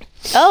milk.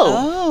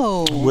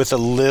 Oh. with a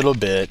little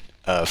bit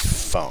of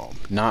foam,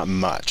 not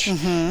much.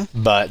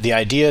 But the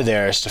idea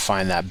there is to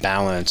find that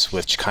balance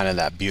with kind of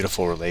that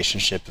beautiful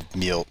relationship of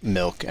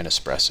milk and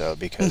espresso,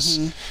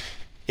 because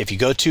if you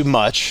go too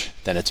much,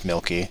 then it's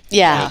milky.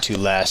 Yeah. If you go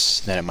too less,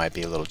 then it might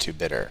be a little too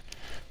bitter.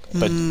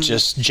 But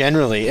just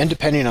generally, and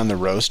depending on the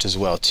roast as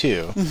well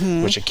too,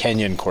 which a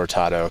Kenyan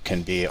cortado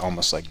can be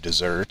almost like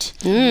dessert.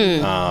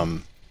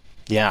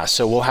 Yeah,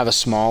 so we'll have a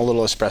small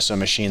little espresso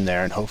machine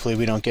there, and hopefully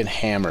we don't get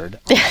hammered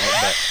on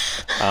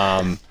it.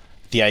 But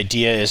the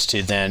idea is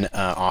to then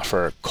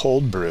offer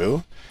cold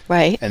brew,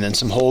 Right. and then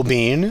some whole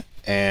bean,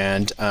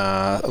 and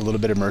a little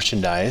bit of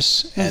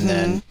merchandise, and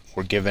then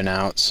we're giving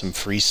out some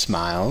free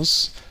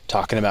smiles,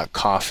 talking about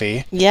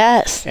coffee,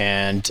 Yes.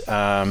 and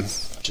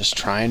just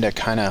trying to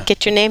kind of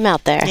Get your name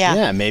out there.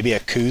 Yeah. maybe a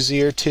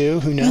koozie or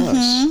two. Who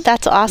knows?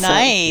 That's awesome.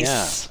 Nice.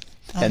 Yeah.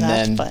 Oh, And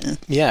that's then,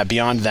 fun.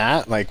 beyond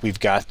that, like we've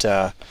got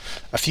a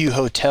few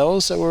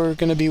hotels that we're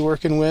going to be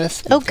working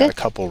with. Oh, We've got good.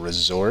 a couple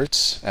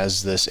resorts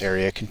as this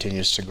area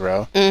continues to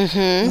grow.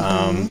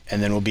 And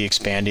then we'll be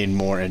expanding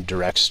more in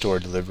direct store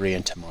delivery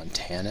into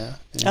Montana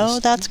Oh,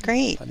 that's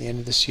great. by the end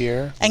of this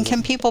year. And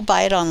can people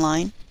buy it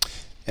online?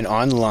 And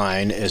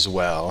online as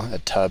well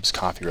at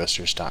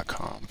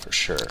tubscoffeeroasters.com for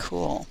sure.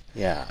 Cool.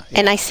 Yeah.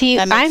 And I see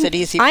That makes it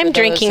easy for I'm those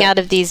drinking that- out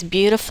of these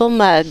beautiful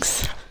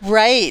mugs.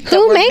 Right. Who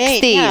that were makes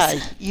made. these? Yeah,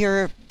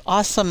 your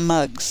awesome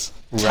mugs.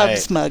 Right.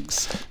 Tubbs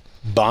mugs.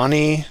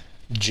 Bonnie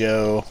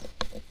Joe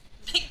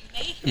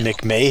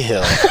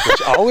McMahill,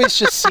 which always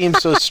just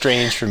seems so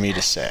strange for me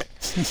to say,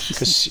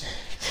 because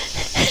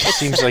it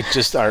seems like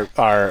just our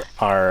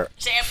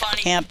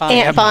Aunt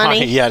Bonnie. Aunt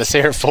Bonnie. yeah, to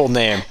say her full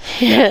name,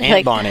 yeah, Aunt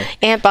Like Bonnie,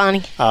 Aunt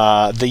Bonnie.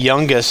 the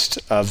youngest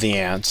of the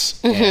aunts,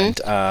 and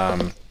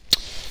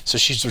so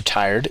she's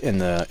retired in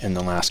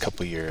the last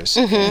couple of years,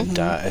 and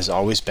has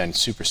always been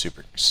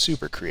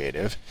super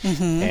creative.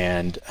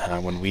 And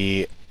when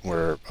we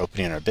were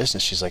opening our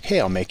business, she's like, "Hey,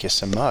 I'll make you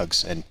some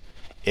mugs," and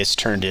it's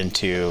turned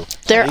into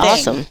They're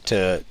everything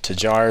awesome. to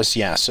jars.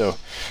 Yeah, so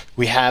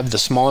we have the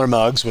smaller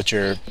mugs, which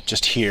are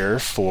just here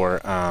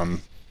for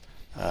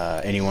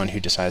anyone who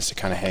decides to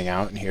kind of hang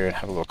out in here and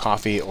have a little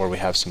coffee, or we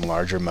have some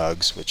larger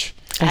mugs, which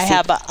I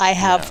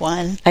have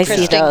one. I see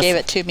Kristen those. gave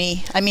it to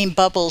me.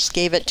 Bubbles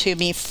gave it to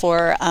me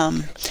for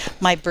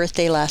my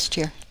birthday last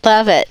year.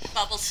 Love it.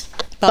 Bubbles.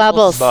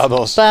 Bubbles.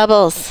 Bubbles.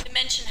 Bubbles. To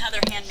mention how they're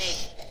handmade.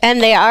 And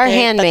they are But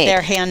handmade.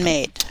 they're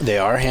handmade. They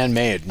are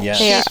handmade. Yes.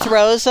 They are- She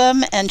throws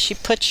them and she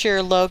puts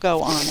your logo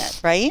on it,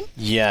 right?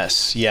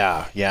 Yes.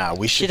 Yeah.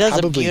 We should She does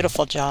a probably,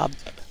 beautiful job.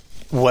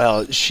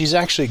 Well, she's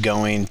actually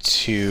going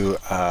to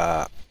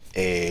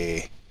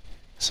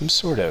some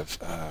sort of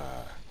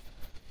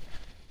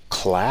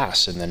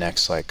class in the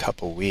next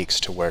couple weeks,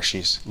 to where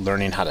she's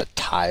learning how to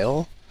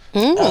tile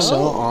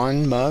also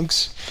on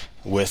mugs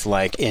with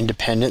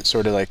independent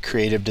sort of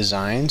creative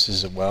designs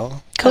as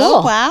well. Cool.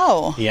 Oh,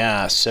 wow.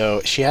 Yeah,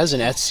 so she has an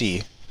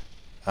Etsy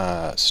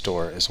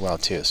store as well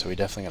too, so we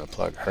definitely got to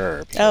plug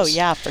her. Oh, because-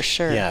 yeah, for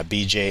sure. Yeah,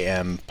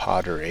 BJM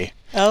Pottery.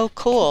 Oh,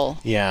 cool.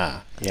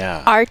 Yeah.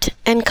 Art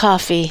and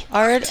coffee.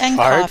 Art and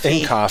Art coffee.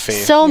 and coffee.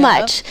 So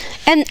much.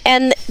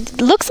 And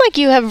looks like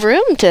you have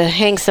room to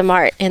hang some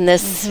art in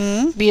this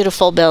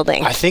beautiful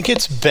building. I think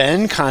it's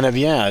been kind of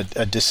a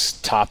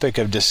topic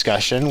of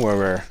discussion where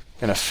we're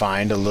going to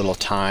find a little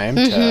time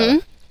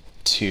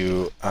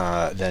to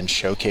then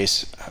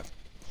showcase.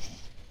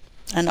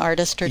 An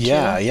artist or two.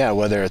 Yeah,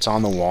 whether it's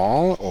on the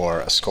wall or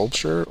a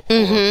sculpture. Or,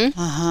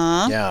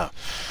 yeah.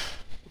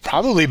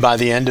 Probably by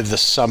the end of the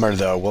summer,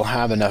 though, we'll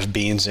have enough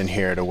beans in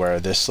here to where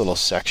this little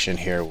section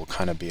here will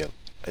kind of be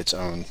its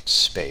own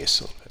space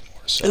a little bit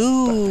more. So,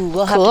 Ooh,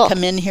 we'll have Cool. to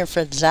come in here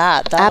for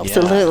that.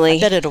 Absolutely. I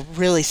bet it'll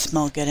really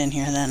smell good in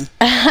here then.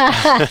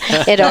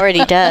 It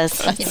already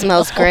does. It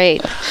smells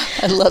great.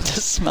 I love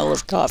the smell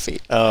of coffee.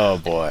 Oh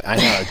boy, I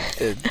know.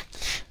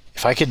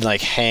 If I could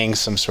hang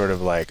some sort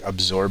of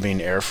absorbing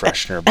air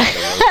freshener by the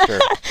roaster.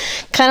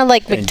 Kind of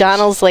like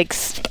McDonald's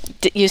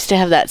used to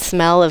have that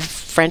smell of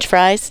French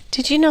fries.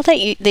 Did you know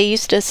that they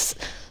used to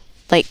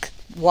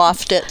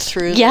Waft it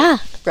through Yeah.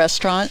 the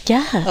restaurant?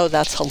 Yeah. Oh,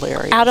 that's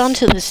hilarious. out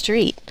onto the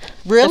street?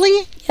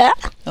 Really? Yeah.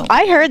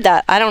 I heard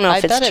that. I don't know I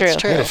if bet it's it's true. I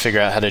true. gotta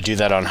figure out how to do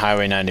that on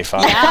Highway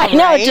 95. I know,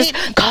 right? just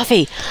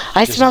coffee.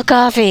 I smell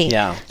coffee.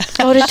 Yeah.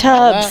 Go to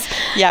Tubbs.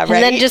 Yeah, And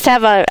then right? just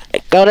have a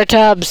go to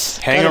Tubbs.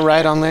 Hang a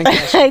right on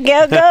Lancaster.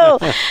 go.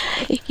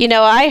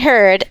 I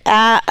heard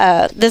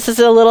this is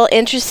a little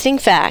interesting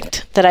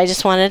fact that I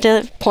just wanted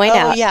to point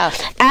out. yeah.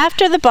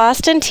 After the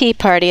Boston Tea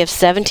Party of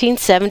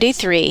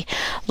 1773,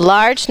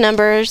 large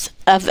numbers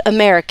of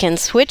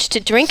Americans switched to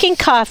drinking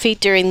coffee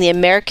during the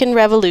American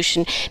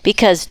Revolution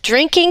because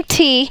drinking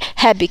tea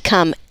had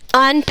become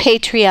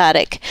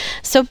unpatriotic.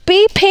 So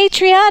be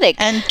patriotic.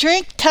 And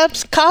drink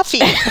Tubbs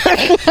coffee.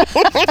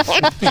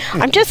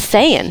 I'm just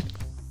saying.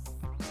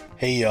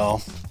 Hey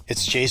y'all,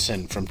 it's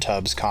Jason from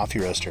Tubbs Coffee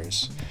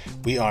Roasters.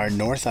 We are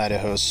North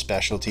Idaho's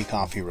specialty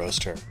coffee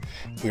roaster.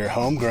 We are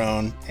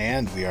homegrown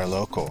and we are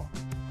local.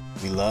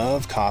 We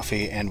love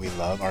coffee and we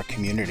love our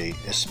community,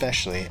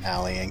 especially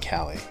Allie and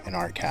Callie and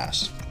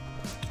Artcast.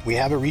 We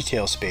have a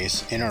retail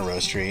space in our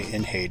roastery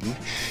in Hayden,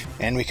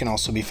 and we can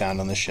also be found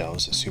on the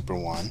shelves at Super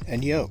One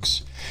and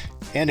Yolks.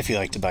 And if you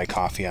like to buy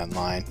coffee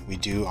online, we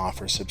do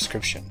offer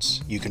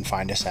subscriptions. You can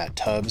find us at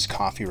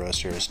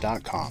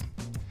tubscoffeeroasters.com.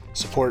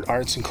 Support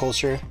arts and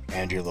culture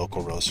and your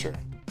local roaster.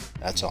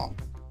 That's all.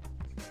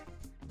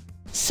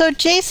 So,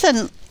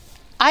 Jason,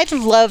 I'd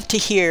love to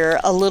hear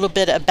a little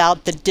bit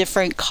about the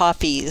different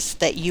coffees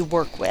that you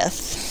work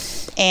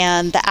with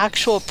and the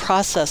actual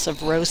process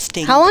of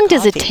roasting. How long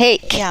does it coffee.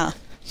 take? Yeah.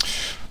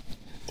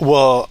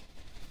 Well,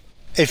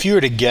 if you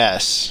were to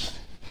guess,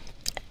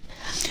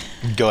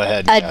 go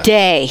ahead. A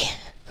day.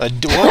 One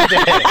day.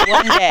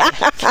 One day.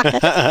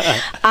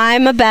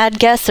 I'm a bad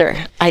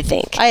guesser, I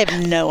think. I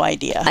have no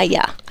idea.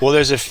 Yeah. Well,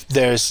 there's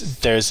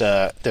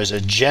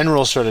a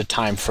general sort of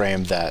time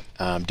frame that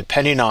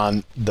depending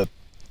on the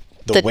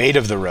weight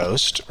of the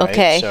roast, right?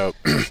 Okay. So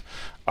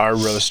our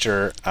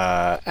roaster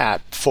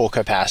at full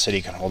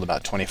capacity can hold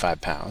about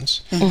 25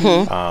 pounds.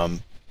 Mm-hmm.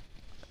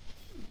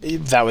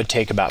 That would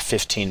take about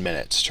 15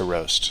 minutes to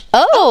roast.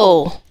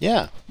 Oh.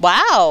 Yeah.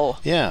 Wow.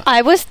 Yeah.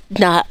 I was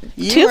not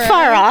too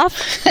far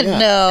off.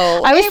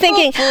 No. I was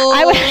thinking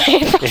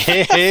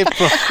I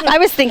April. I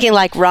was thinking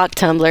like rock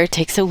tumbler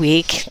takes a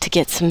week to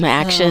get some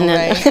action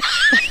and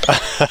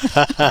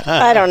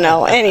I don't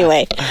know.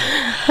 Anyway.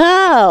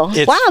 Oh,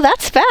 wow,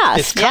 that's fast.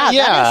 It's that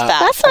is fast.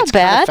 That's not it's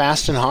kind bad. of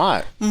fast and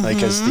hot.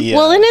 Like as the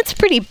Well, and that's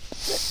pretty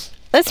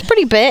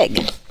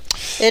big.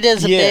 It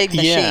is a big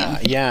machine.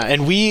 Yeah.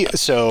 And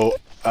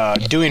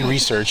doing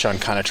research on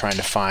kind of trying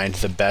to find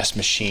the best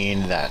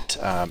machine that,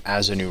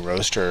 as a new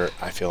roaster,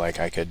 I feel like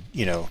I could,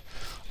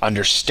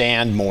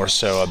 understand more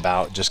so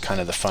about just kind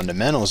of the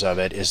fundamentals of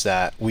it, is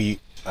that we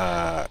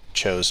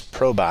chose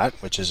Probat,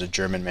 which is a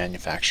German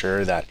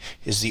manufacturer that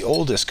is the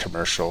oldest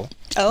commercial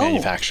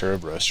manufacturer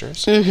of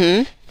roasters.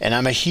 Mm-hmm. And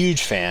I'm a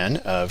huge fan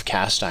of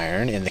cast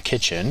iron in the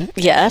kitchen.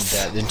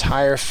 Yes. And the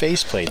entire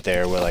faceplate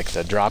there, where like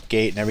the drop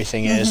gate and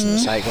everything is, and the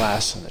sight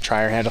glass and the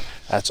trier handle,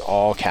 that's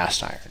all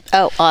cast iron.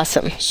 Oh,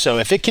 awesome. So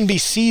if it can be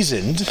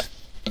seasoned,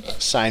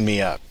 sign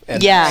me up.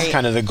 And Yeah. that's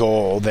kind of the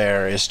goal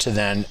there, is to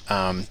then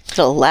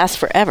It'll last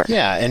forever.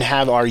 yeah, and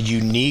have our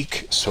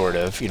unique sort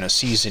of,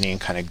 seasoning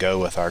kind of go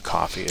with our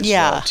coffee as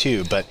well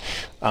too. But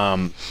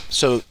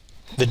so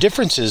the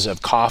differences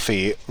of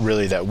coffee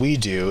really that we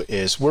do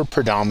is we're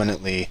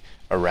predominantly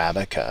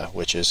Arabica,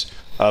 which is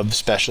of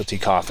specialty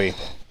coffee.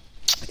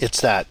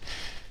 It's that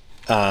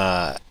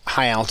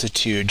high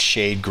altitude,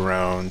 shade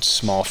grown,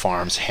 small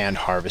farms, hand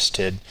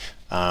harvested,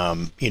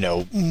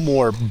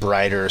 more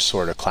brighter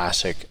sort of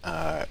classic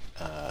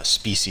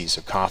species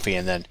of coffee.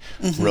 And then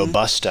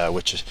Robusta,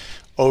 which is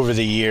over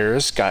the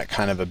years got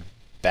kind of a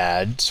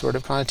bad sort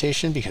of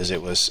connotation because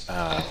it was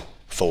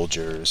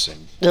Folgers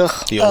and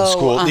the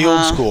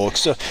old school.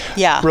 So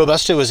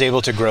Robusta was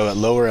able to grow at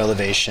lower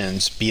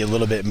elevations, be a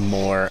little bit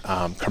more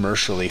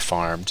commercially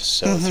farmed.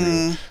 So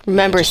through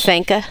Remember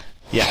Sanka?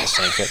 Yeah,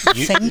 Sanka.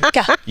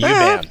 Sanka.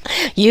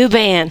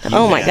 U-Ban.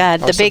 Oh my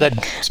God, the big.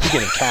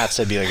 Speaking of cats,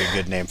 that'd be like a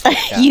good name for a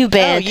cat.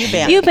 U-Ban.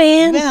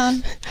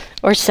 U-Ban.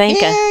 Or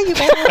Sanka. Yeah,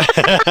 U-Ban.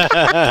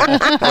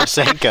 Or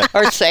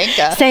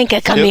Sanka.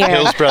 Sanka, come here.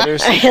 Hills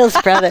Brothers.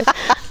 Hills Brothers.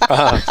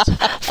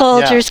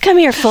 Folgers, come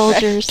here,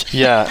 Folgers.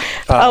 Yeah.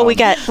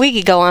 We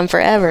could go on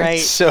forever. Right.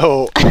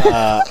 So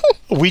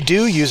we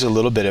do use a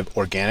little bit of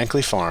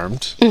organically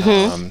farmed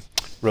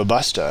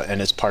Robusta,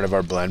 and it's part of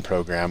our blend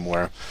program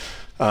where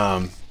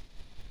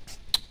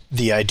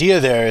the idea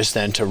there is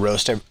then to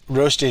roast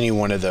any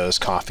one of those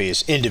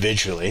coffees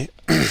individually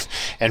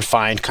and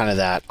find kind of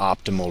that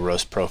optimal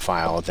roast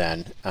profile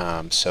then,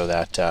 so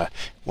that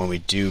when we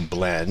do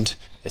blend,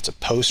 it's a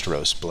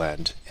post-roast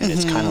blend, and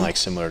it's kind of like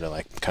similar to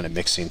like kind of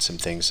mixing some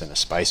things in a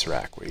spice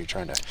rack where you're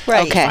trying to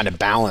find a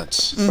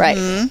balance.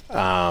 Right.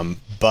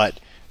 But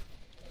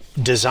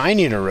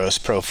designing a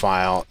roast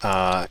profile,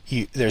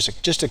 there's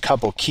just a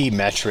couple key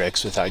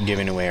metrics without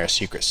giving away our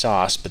secret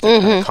sauce, but the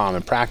kind of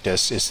common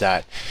practice is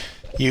that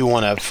you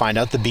want to find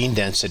out the bean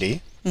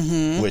density,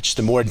 which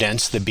the more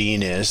dense the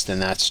bean is,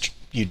 then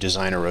you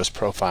design a roast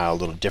profile a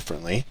little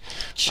differently.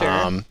 Sure.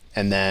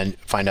 And then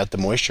find out the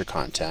moisture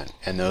content.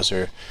 And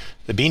the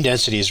bean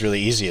density is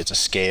really easy. It's a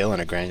scale and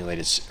a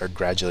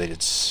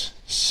granulated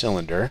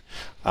cylinder.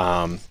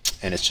 And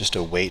it's just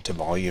a weight to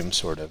volume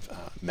sort of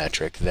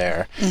metric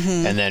there.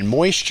 And then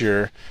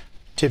moisture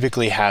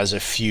typically has a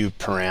few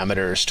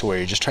parameters to where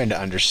you're just trying to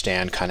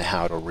understand kind of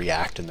how it'll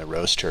react in the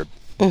roaster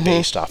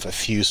based off a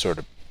few sort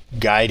of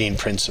guiding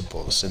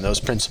principles. And those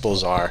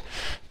principles are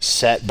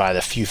set by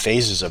the few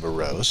phases of a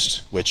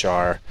roast, which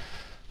are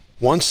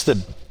once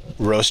the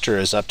roaster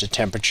is up to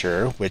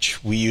temperature,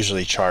 which we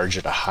usually charge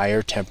at a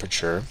higher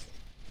temperature,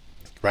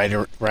 right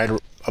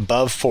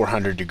above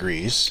 400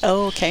 degrees.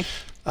 Oh, okay.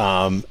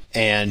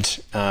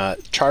 And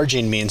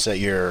charging means that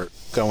you're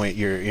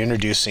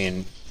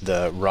introducing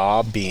the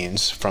raw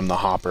beans from the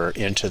hopper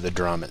into the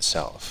drum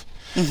itself.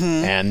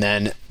 And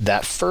then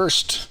that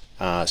first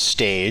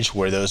stage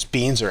where those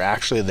beans are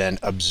actually then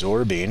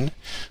absorbing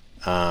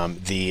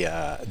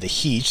the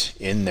heat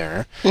in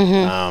there,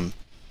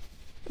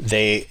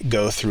 they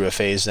go through a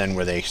phase then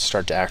where they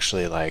start to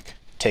actually like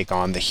take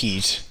on the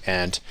heat,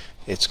 and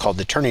it's called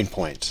the turning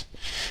point.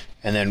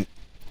 And then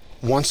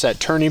once that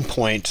turning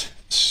point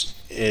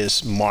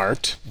is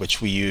marked,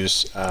 which we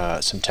use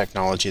some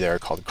technology there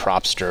called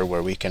Cropster,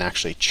 where we can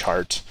actually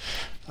chart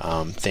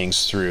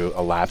things through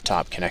a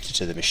laptop connected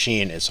to the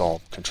machine. It's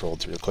all controlled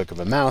through the click of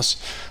a mouse.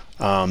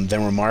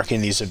 Then we're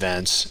marking these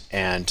events,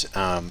 and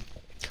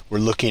we're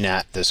looking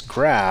at this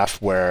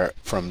graph where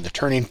from the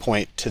turning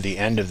point to the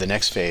end of the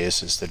next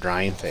phase is the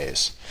drying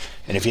phase.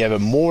 And if you have a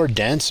more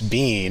dense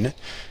bean,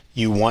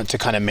 you want to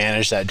kind of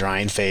manage that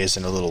drying phase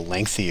in a little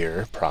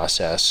lengthier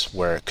process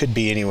where it could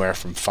be anywhere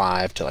from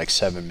 5 to like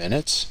 7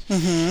 minutes.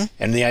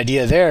 And the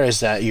idea there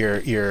is that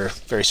you're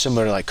very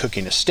similar to like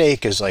cooking a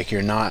steak, is like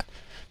you're not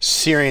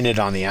searing it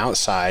on the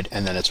outside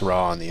and then it's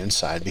raw on the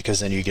inside, because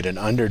then you get an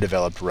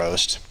underdeveloped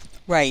roast.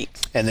 Right.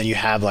 And then you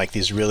have like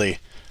these really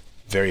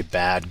very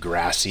bad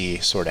grassy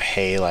sort of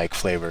hay-like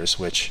flavors,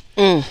 which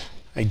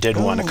I did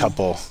one a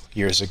couple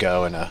years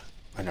ago in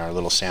our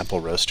little sample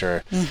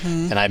roaster.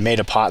 And I made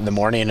a pot in the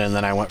morning, and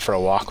then I went for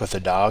a walk with the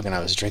dog, and I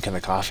was drinking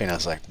the coffee, and I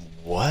was like,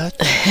 what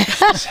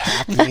is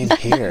happening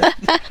here?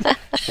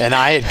 And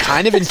I had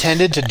kind of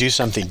intended to do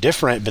something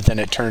different, but then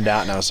it turned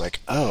out, and I was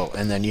like, oh.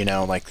 And then,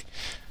 like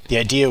the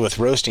idea with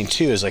roasting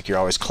too is like you're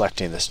always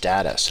collecting this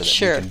data so that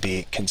you can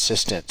be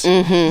consistent.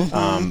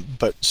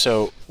 But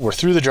so we're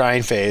through the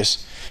drying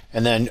phase,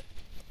 and then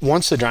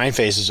once the drying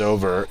phase is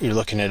over, you're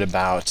looking at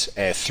about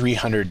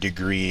 300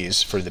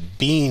 degrees for the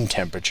bean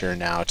temperature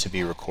now to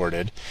be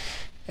recorded.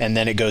 And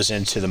then it goes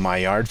into the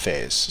Maillard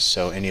phase.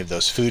 So any of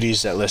those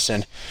foodies that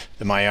listen,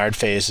 the Maillard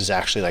phase is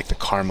actually like the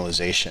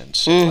caramelization.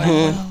 So like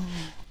when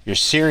you're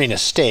searing a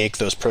steak,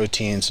 those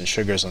proteins and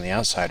sugars on the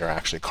outside are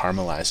actually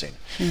caramelizing.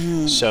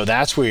 So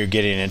that's where you're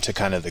getting into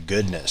kind of the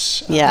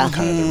goodness,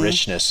 kind of the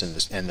richness,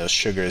 and those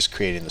sugars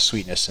creating the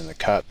sweetness in the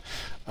cup.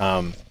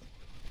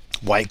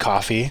 White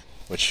coffee,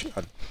 which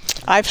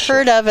I've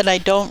heard of it. I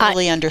don't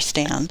really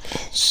understand.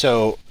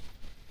 So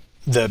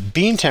the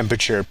bean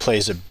temperature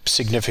plays a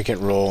significant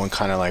role in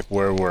kind of like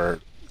where we're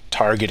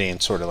targeting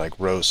sort of like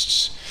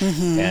roasts.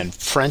 And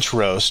French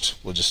roast,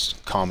 which is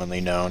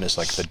commonly known as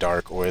like the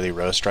dark oily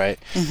roast, right?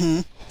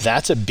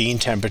 That's a bean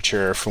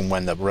temperature from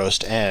when the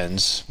roast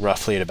ends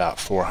roughly at about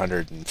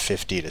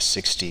 450 to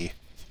 60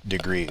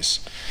 degrees.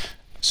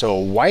 So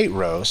a white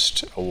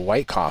roast, a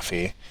white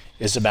coffee,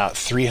 is about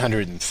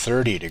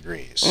 330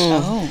 degrees.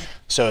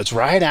 So it's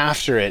right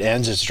after it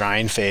ends its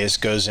drying phase,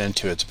 goes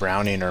into its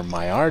browning or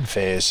Maillard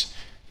phase.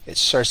 It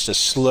starts to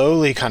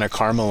slowly kind of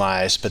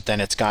caramelize, but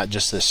then it's got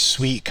just this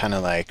sweet kind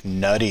of like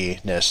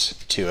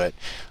nuttiness to it.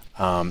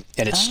 And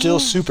it's still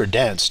super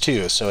dense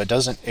too, so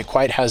it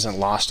quite hasn't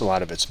lost a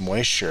lot of its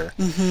moisture.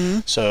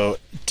 So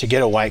to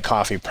get a white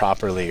coffee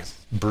properly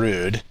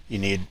brewed, you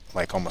need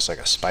like almost like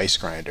a spice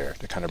grinder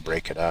to kind of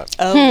break it up.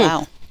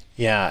 Wow.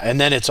 Yeah, and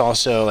then it's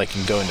also like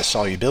you can go into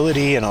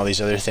solubility and all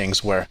these other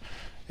things where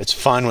it's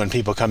fun when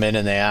people come in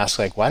and they ask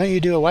like, why don't you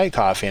do a white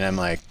coffee? And I'm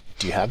like,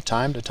 do you have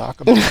time to talk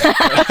about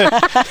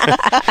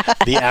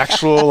the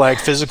actual like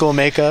physical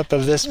makeup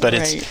of this? But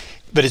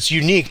it's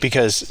unique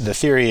because the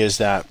theory is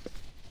that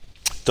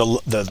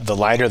the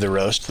lighter the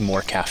roast, the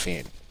more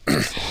caffeine.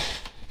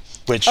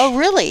 Which,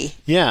 really?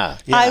 Yeah.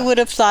 I would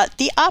have thought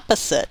the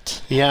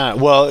opposite. Yeah.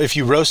 Well, if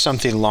you roast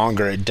something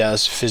longer, it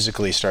does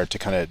physically start to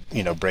kind of,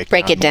 break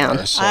it down.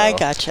 More, so. I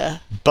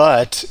gotcha.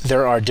 But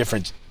there are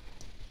different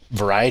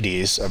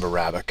varieties of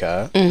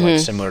Arabica, like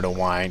similar to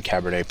wine,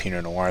 Cabernet,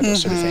 Pinot Noir,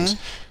 those sort of things.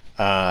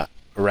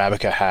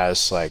 Arabica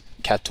has like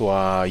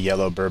Catois,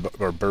 Yellow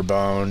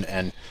Bourbon,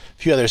 and a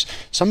few others.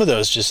 Some of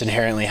those just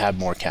inherently have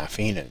more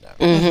caffeine in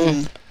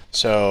them.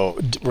 So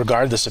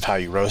regardless of how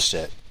you roast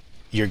it,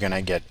 you're going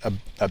to get a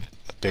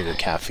bigger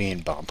caffeine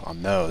bump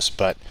on those.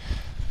 But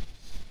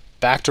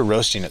back to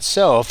roasting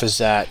itself is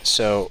that,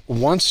 so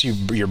once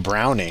you're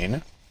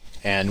browning,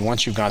 and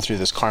once you've gone through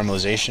this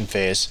caramelization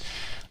phase,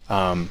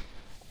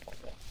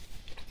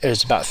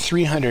 it's about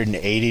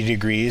 380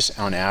 degrees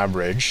on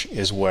average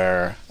is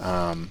where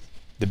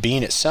the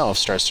bean itself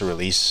starts to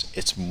release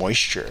its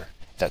moisture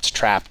that's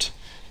trapped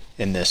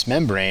in this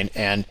membrane,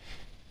 and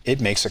it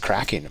makes a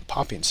cracking and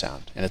popping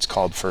sound, and it's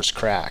called first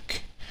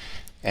crack.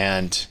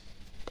 And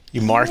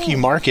you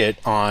mark it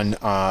on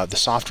the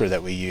software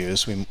that we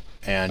use,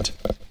 and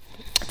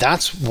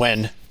that's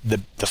when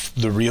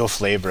the real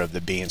flavor of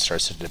the bean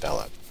starts to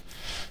develop.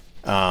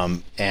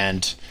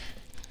 And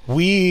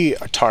I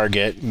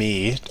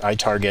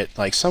target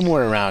like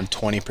somewhere around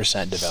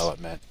 20%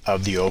 development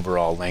of the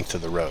overall length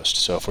of the roast.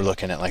 So if we're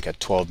looking at like a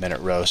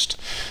 12-minute roast,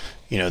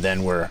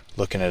 then we're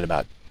looking at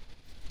about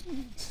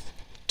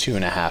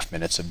 2.5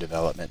 minutes of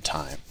development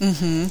time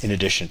in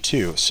addition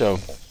to. So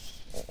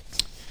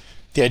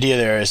the idea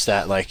there is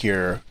that like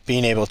you're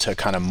being able to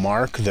kind of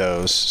mark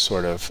those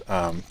sort of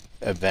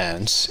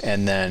events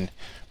and then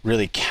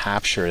really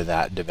capture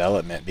that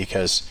development,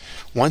 because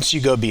once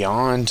you go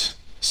beyond,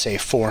 say,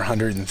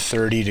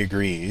 430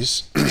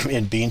 degrees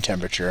in bean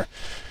temperature,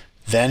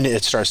 then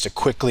it starts to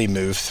quickly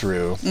move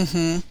through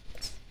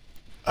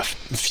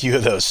a few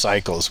of those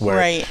cycles where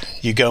Right.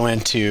 you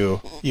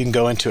can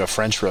go into a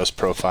French roast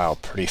profile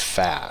pretty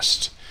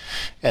fast.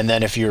 And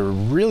then if you're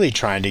really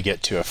trying to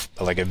get to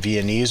like a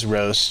Viennese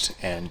roast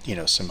and,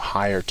 some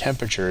higher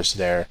temperatures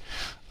there,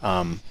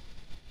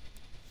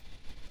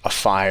 a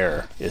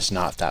fire is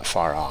not that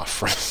far off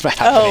from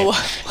happening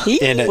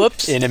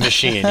in a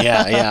machine.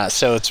 Yeah.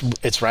 So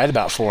it's right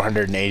about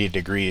 480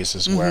 degrees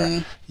is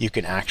where you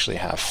can actually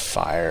have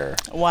fire.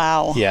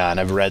 Wow. Yeah, and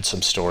I've read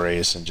some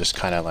stories and just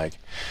kind of like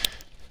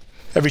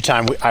every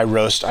time I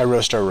roast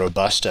our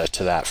Robusta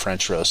to that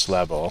French roast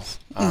level.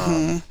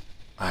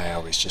 I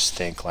always just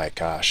think like,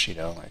 gosh,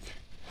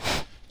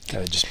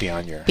 gotta just be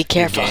on your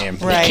careful. Your game.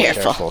 Right. Be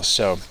Careful. careful.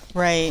 So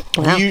Right.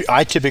 Wow.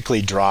 I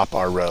typically drop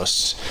our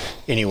roasts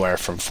anywhere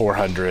from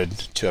 400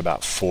 to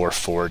about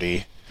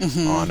 440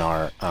 on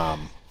our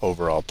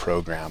overall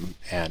program.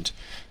 And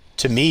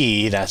to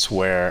me, that's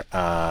where,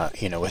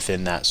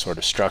 within that sort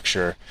of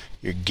structure,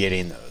 you're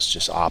getting those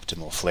just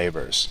optimal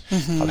flavors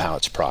of how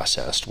it's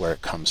processed, where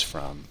it comes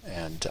from,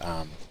 and,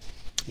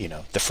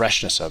 the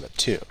freshness of it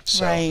too.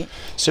 So Right.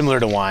 similar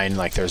to wine,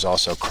 like there's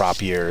also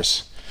crop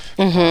years.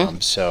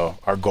 So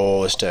our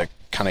goal is to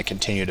kind of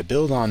continue to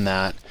build on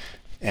that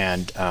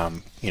and,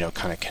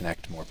 kind of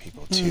connect more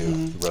people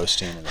to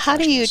roasting. And the How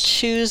do you freshness.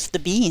 choose the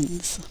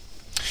beans?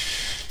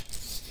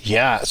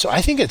 Yeah, so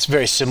I think it's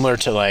very similar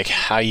to like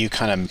how you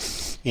kind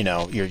of,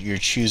 you're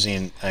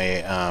choosing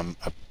a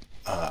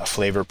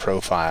flavor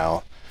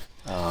profile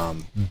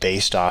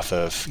based off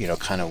of,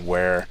 kind of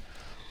where,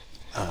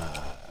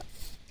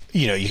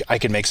 I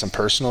could make some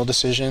personal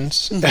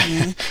decisions,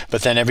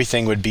 but then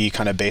everything would be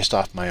kind of based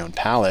off my own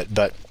palate.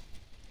 But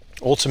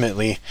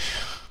ultimately,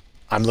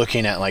 I'm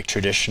looking at like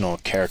traditional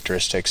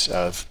characteristics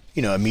of,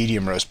 a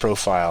medium roast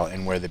profile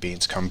and where the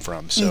beans come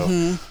from.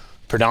 So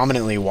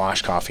predominantly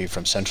washed coffee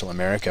from Central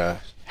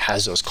America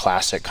has those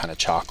classic kind of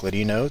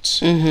chocolatey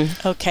notes.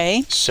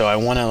 Okay. So I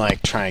want to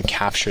like try and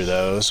capture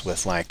those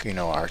with like,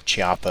 our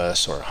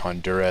Chiapas or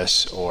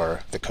Honduras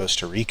or the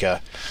Costa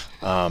Rica,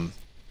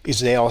 because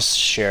they all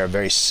share a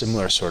very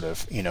similar sort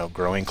of,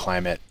 growing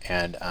climate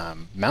and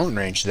mountain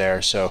range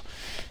there. So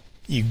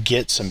you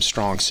get some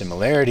strong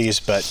similarities,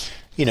 but,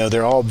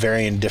 they're all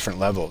varying different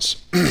levels.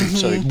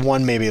 So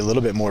one may be a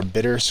little bit more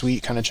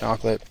bittersweet kind of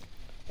chocolate.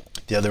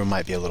 The other one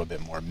might be a little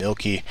bit more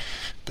milky,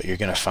 but you're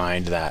going to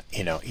find that,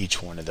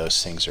 each one of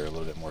those things are a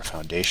little bit more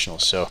foundational.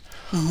 So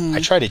I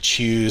try to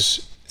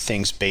choose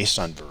things based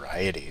on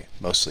variety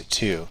mostly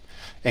too,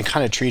 and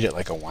kind of treat it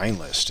like a wine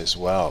list as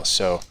well.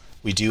 So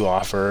we do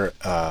offer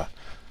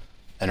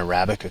an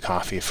Arabica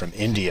coffee from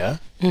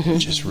India,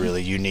 which is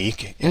really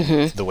unique.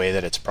 And the way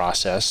that it's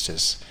processed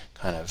is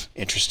kind of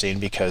interesting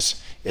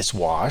because it's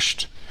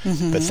washed,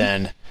 but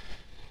then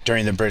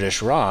during the British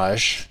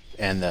Raj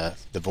and the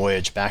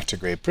voyage back to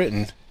Great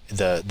Britain,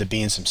 the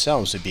beans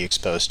themselves would be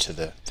exposed to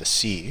the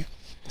sea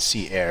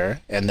air,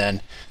 and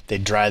then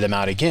they'd dry them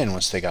out again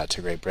once they got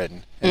to Great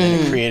Britain. And then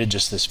it created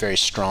just this very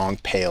strong,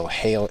 pale,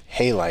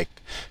 hay-like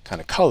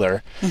kind of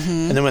color.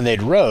 And then when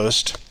they'd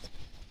roast,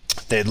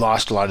 they'd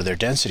lost a lot of their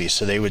density,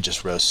 so they would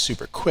just roast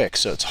super quick.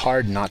 So it's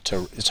hard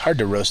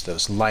to roast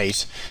those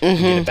light and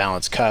get a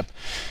balanced cup.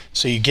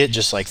 So you get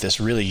just like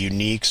this really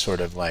unique sort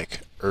of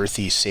like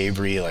earthy,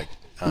 savory, like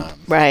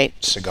Right.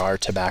 cigar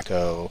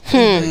tobacco,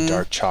 very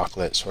dark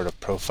chocolate sort of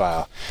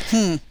profile.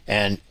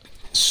 And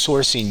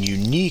sourcing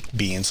unique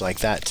beans like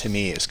that to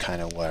me is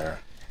kind of where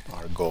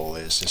our goal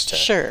is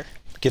to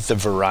get the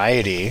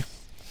variety.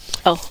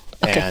 Oh,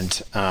 okay.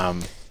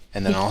 And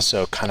then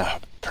also kind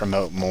of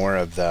promote more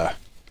of the,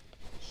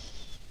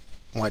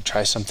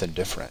 try something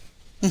different.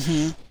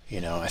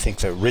 I think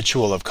the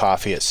ritual of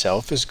coffee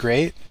itself is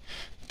great,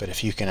 but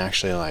if you can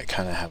actually like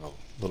kind of have a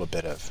little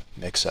bit of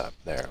mix up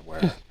there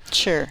where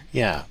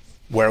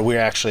where we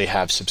actually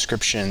have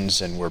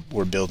subscriptions, and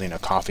we're building a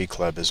coffee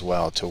club as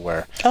well, to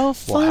where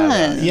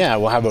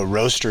we'll have a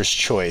roaster's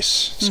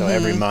choice. So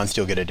every month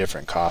you'll get a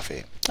different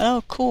coffee.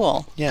 Oh,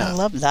 cool. Yeah. I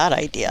love that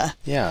idea.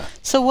 Yeah.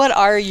 So what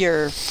are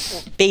your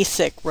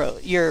basic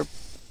your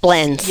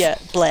Blends.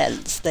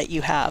 blends that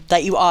you have,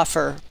 that you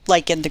offer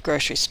like in the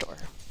grocery store?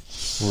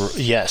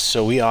 Yes,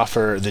 so we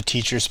offer the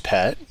Teacher's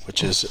Pet,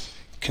 which is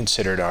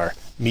considered our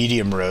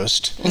medium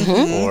roast,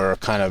 or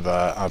kind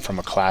of from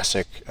a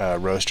classic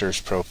roaster's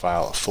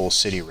profile, a full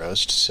city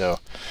roast. So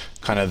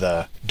kind of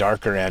the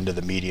darker end of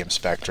the medium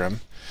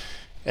spectrum.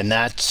 And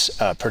that's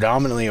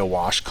predominantly a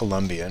washed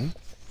Colombian,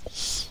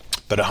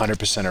 but 100%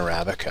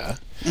 Arabica.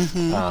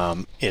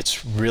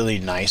 It's really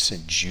nice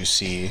and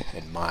juicy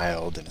and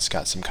mild, and it's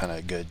got some kind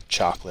of good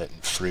chocolate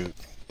and fruit.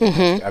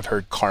 I've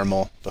heard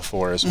caramel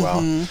before as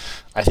well.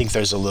 I think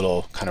there's a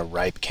little kind of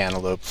ripe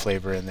cantaloupe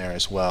flavor in there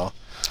as well.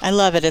 I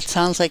love it. It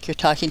sounds like you're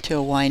talking to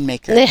a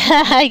winemaker.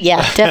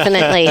 Yeah,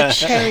 definitely.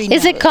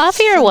 Is it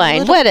coffee or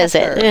wine? What is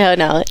it?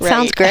 No, it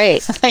sounds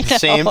great.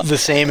 The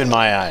same in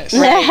my eyes.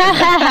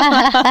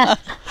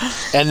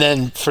 And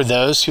then for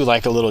those who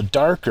like a little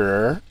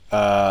darker,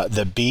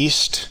 the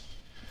Beast.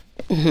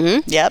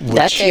 Yep,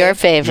 that's your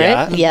favorite.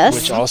 Yeah, yes.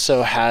 Which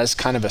also has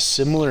kind of a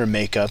similar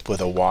makeup with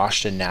a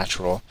washed and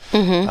natural.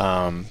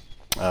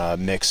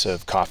 mix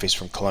of coffees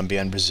from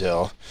Colombia and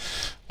Brazil,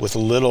 with a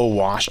little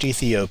washed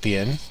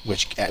Ethiopian,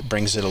 which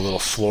brings it a little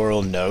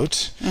floral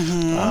note,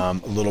 a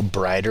little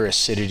brighter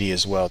acidity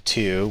as well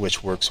too,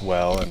 which works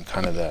well in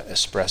kind of the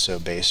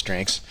espresso-based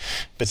drinks.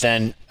 But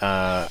then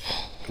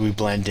we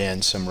blend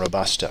in some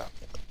Robusta.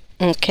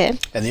 Okay.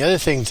 And the other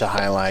thing to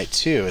highlight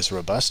too is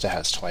Robusta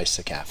has twice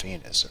the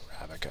caffeine as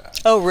Arabica.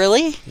 Oh,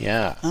 really?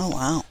 Yeah. Oh,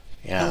 wow.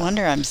 Yeah. No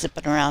wonder I'm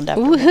zipping around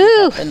after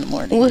Woohoo! up in the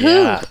morning. Woohoo!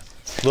 Yeah.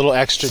 Little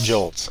extra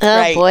jolts. Oh,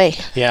 Right. boy.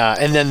 Yeah,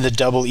 and then the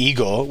Double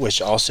Eagle,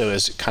 which also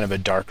is kind of a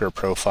darker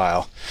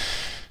profile.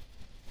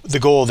 The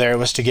goal there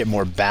was to get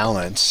more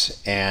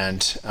balance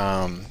and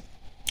kind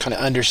of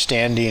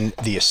understanding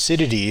the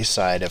acidity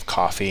side of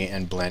coffee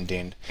and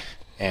blending,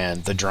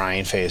 and the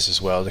drying phase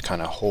as well, to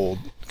kind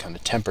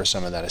of temper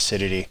some of that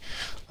acidity.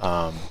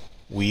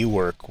 We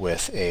work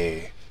with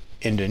a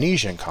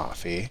Indonesian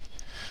coffee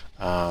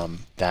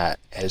that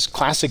has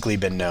classically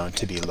been known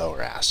to be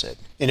lower acid,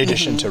 in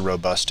addition to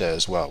Robusta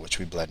as well, which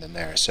we blend in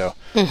there. So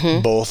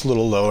both a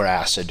little lower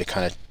acid to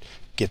kind of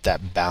get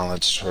that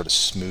balanced, sort of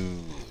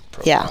smooth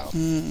profile.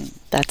 Yeah.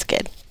 That's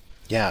good.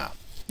 Yeah.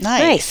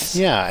 Nice.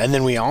 Yeah, and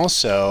then we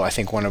also, I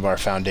think one of our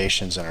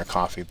foundations in our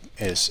coffee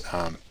is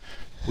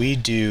we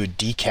do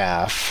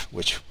decaf,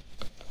 which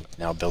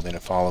now building a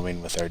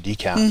following with our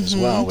decaf as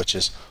well, which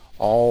is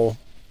all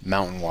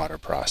mountain water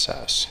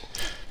process.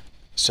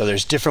 So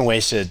there's different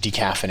ways to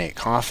decaffeinate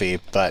coffee,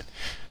 but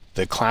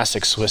the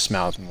classic Swiss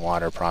mountain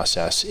water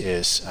process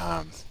is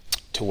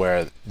to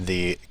where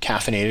the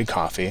caffeinated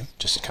coffee,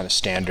 just kind of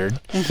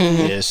standard,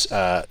 is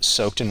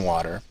soaked in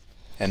water,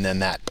 and then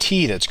that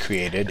tea that's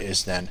created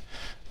is then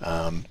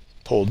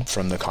pulled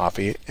from the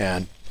coffee,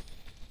 and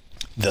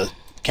the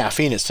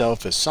caffeine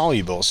itself is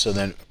soluble, so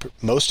then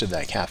most of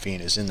that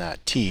caffeine is in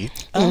that tea.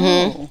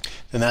 Oh.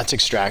 Then that's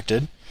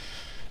extracted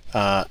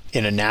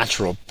in a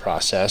natural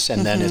process,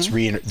 and then it's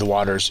the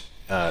water's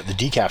the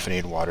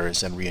decaffeinated water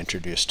is then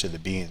reintroduced to the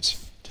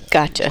beans to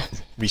Gotcha.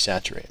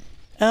 resaturate.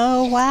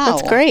 Oh, wow.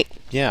 That's great.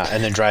 Yeah,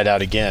 and then dried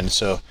out again.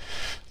 So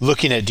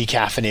looking at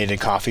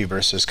decaffeinated coffee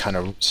versus kind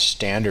of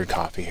standard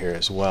coffee here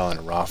as well in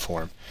a raw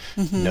form,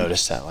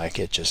 notice that like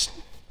it just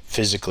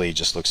physically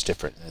just looks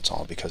different, and it's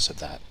all because of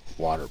that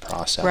water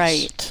process.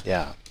 Right.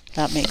 Yeah.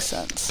 That makes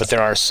sense. But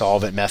there are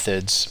solvent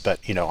methods, but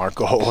our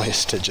goal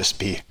is to just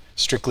be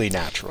strictly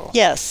natural.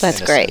 Yes. That's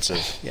in a great.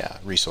 sense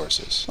of,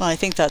 resources. Well, I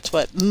think that's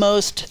what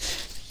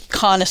most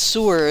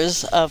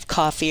connoisseurs of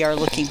coffee are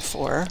looking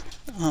for.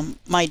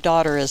 My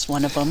daughter is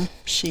one of them.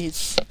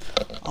 She's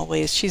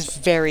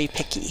very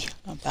picky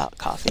about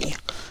coffee.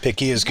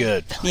 Picky is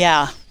good.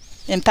 Yeah.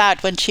 In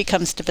fact, when she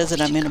comes to visit,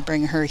 I'm going to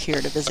bring her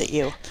here to visit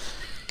you.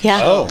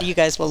 Yeah. Oh. You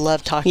guys will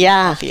love talking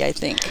coffee, I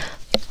think.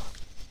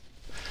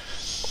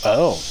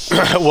 Oh,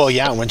 well,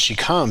 yeah, when she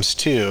comes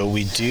too,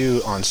 we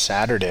do on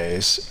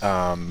Saturdays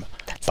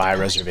buy a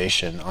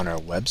reservation on our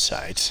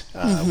website.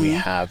 We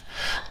have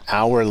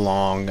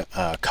hour-long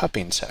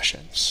cupping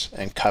sessions,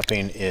 and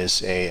cupping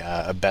is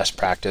a best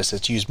practice.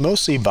 It's used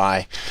mostly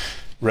by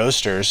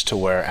roasters, to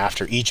where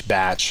after each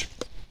batch,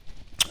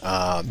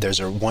 there's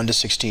a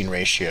 1:16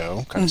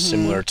 ratio, kind of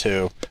similar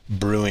to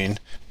brewing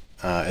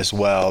as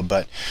well,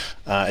 but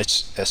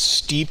it's a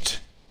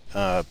steeped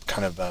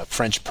kind of a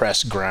French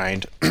press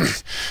grind.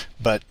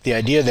 But the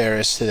idea there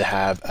is to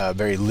have a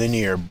very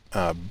linear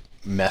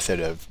method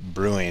of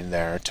brewing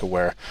there, to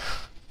where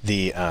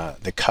the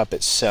cup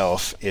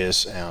itself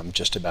is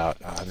just about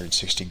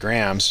 160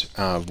 grams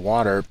of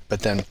water,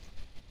 but then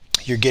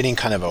you're getting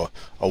kind of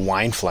a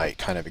wine flight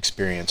kind of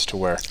experience, to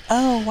where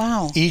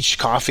each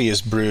coffee is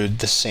brewed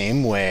the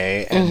same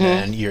way, and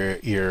then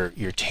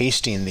you're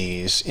tasting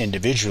these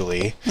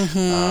individually,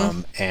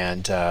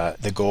 and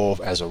the goal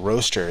as a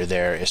roaster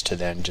there is to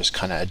then just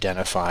kind of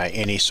identify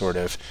any sort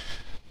of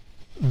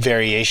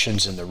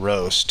variations in the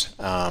roast,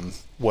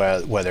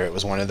 whether it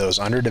was one of those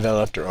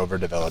underdeveloped or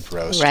overdeveloped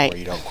roasts, Right. where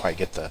you don't quite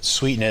get the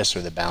sweetness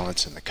or the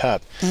balance in the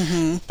cup.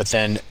 But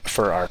then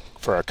for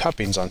our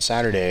cuppings on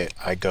Saturday,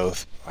 I go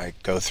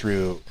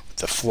through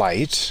the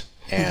flight,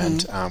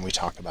 and we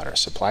talk about our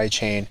supply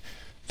chain,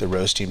 the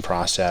roasting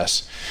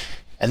process,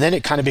 and then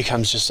it kind of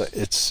becomes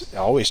it's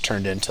always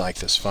turned into like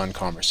this fun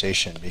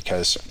conversation,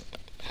 because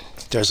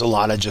there's a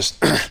lot of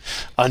just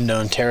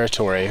unknown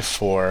territory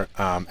for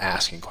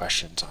asking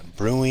questions on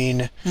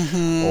brewing,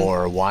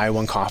 or why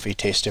one coffee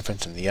tastes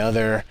different than the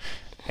other,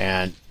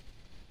 and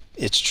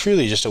it's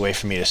truly just a way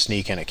for me to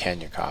sneak in a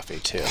Kenya coffee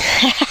too.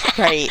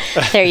 Right.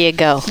 There you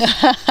go.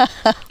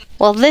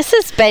 Well, this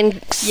has been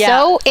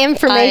so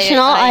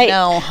informational. I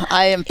know.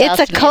 I am It's a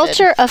fascinated.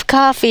 culture of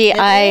coffee It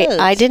is.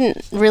 I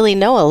didn't really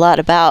know a lot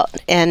about,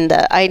 and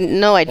I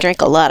know I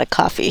drink a lot of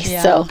coffee.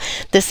 Yeah. So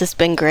this has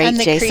been great, And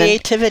the Jason.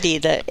 creativity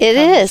that It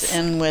comes is.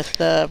 in with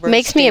the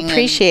Makes me roasting and-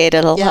 appreciate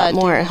it a lot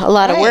more. A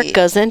lot of work Right.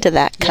 goes into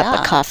that cup Yeah.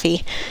 of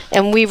coffee,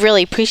 and we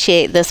really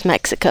appreciate this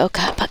Mexico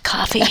cup of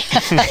coffee.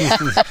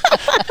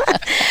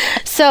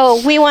 So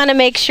we want to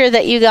make sure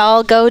that you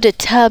all go to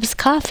Tubbs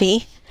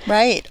Coffee.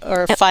 Right,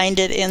 or find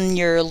it in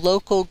your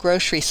local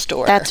grocery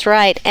store. That's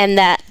right, and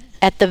that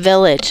at the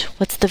Village.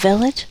 What's the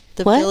Village? The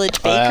The What?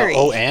 Village Bakery.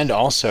 And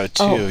also,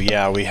 too,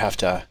 we have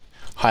to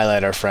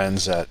highlight our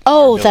friends at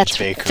that's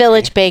Bakery.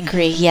 Village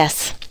Bakery,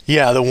 yes.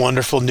 Yeah, the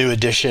wonderful new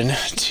addition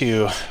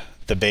to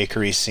the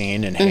bakery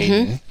scene in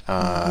Hayden.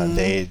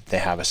 They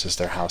have us as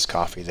their house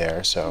coffee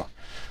there, so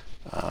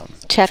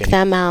check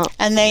them out.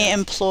 And they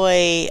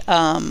employ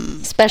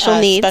Special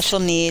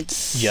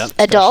needs. Yep,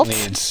 Adults.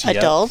 special needs, yep.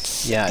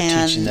 Adults. Yeah,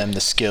 and teaching them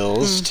the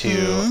skills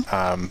to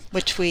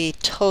which we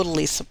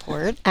totally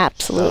support.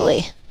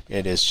 Absolutely.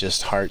 it is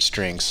just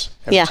heartstrings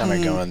every time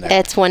I go in there.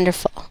 It's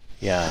wonderful.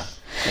 Yeah.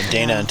 And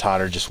Dana and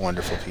Todd are just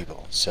wonderful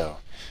people. So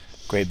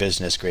great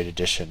business, great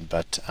addition.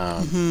 But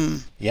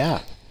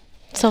yeah.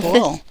 So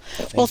Cool.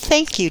 Well,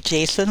 thank you,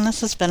 Jason.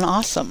 This has been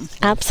awesome.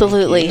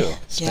 Absolutely. Thank you.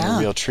 It's been a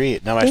real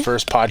treat. Now my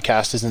first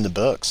podcast is in the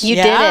books. You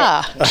did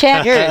it.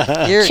 Check.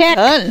 You're Check.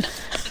 done.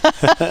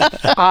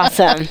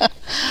 Awesome.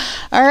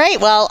 All right.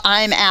 Well,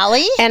 I'm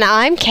Allie. And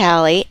I'm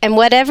Callie. And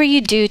whatever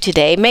you do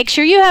today, make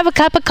sure you have a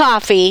cup of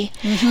coffee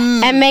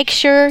and make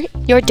sure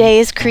your day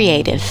is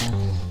creative.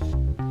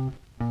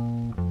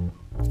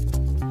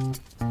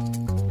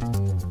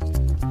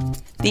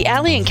 The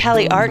Allie and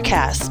Callie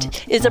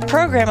Artcast is a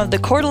program of the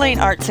Coeur d'Alene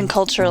Arts and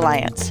Culture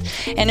Alliance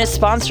and is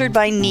sponsored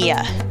by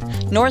NIA,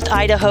 North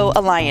Idaho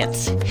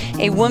Alliance,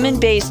 a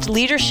woman-based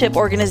leadership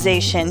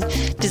organization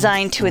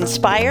designed to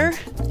inspire,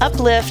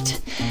 uplift,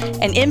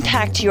 and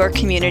impact your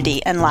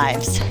community and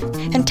lives.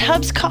 And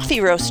Tubbs Coffee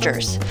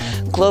Roasters,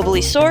 globally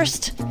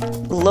sourced,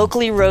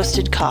 locally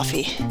roasted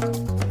coffee.